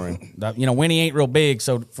party for him. Winnie ain't real big,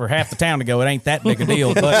 so for half the town to go, it ain't that big a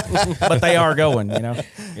deal. But they are going.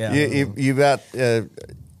 Yeah. You about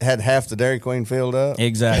had half the Dairy Queen filled up.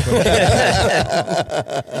 Exactly.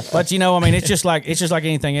 But it's just like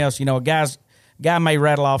anything else. A guy may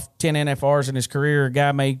rattle off 10 NFRs in his career. A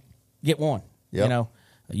guy may get one. Yep.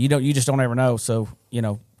 You just don't ever know. So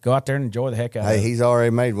go out there and enjoy the heck out of Hey, it. he's already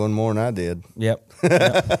made one more than I did. Yep.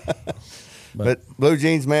 But Blue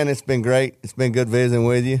Jeans, man, it's been great. It's been good visiting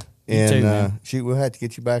with you. And too, man. shoot, we'll have to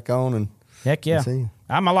get you back on and Heck yeah. see you.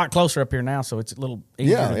 I'm a lot closer up here now, so it's a little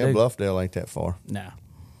easier to do. Bluffdale ain't that far. Nah.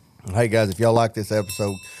 Hey guys, if y'all like this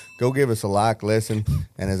episode, go give us a like, listen,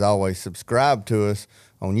 and as always, subscribe to us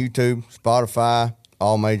on YouTube, Spotify,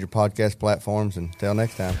 all major podcast platforms. Until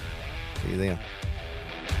next time, see you then.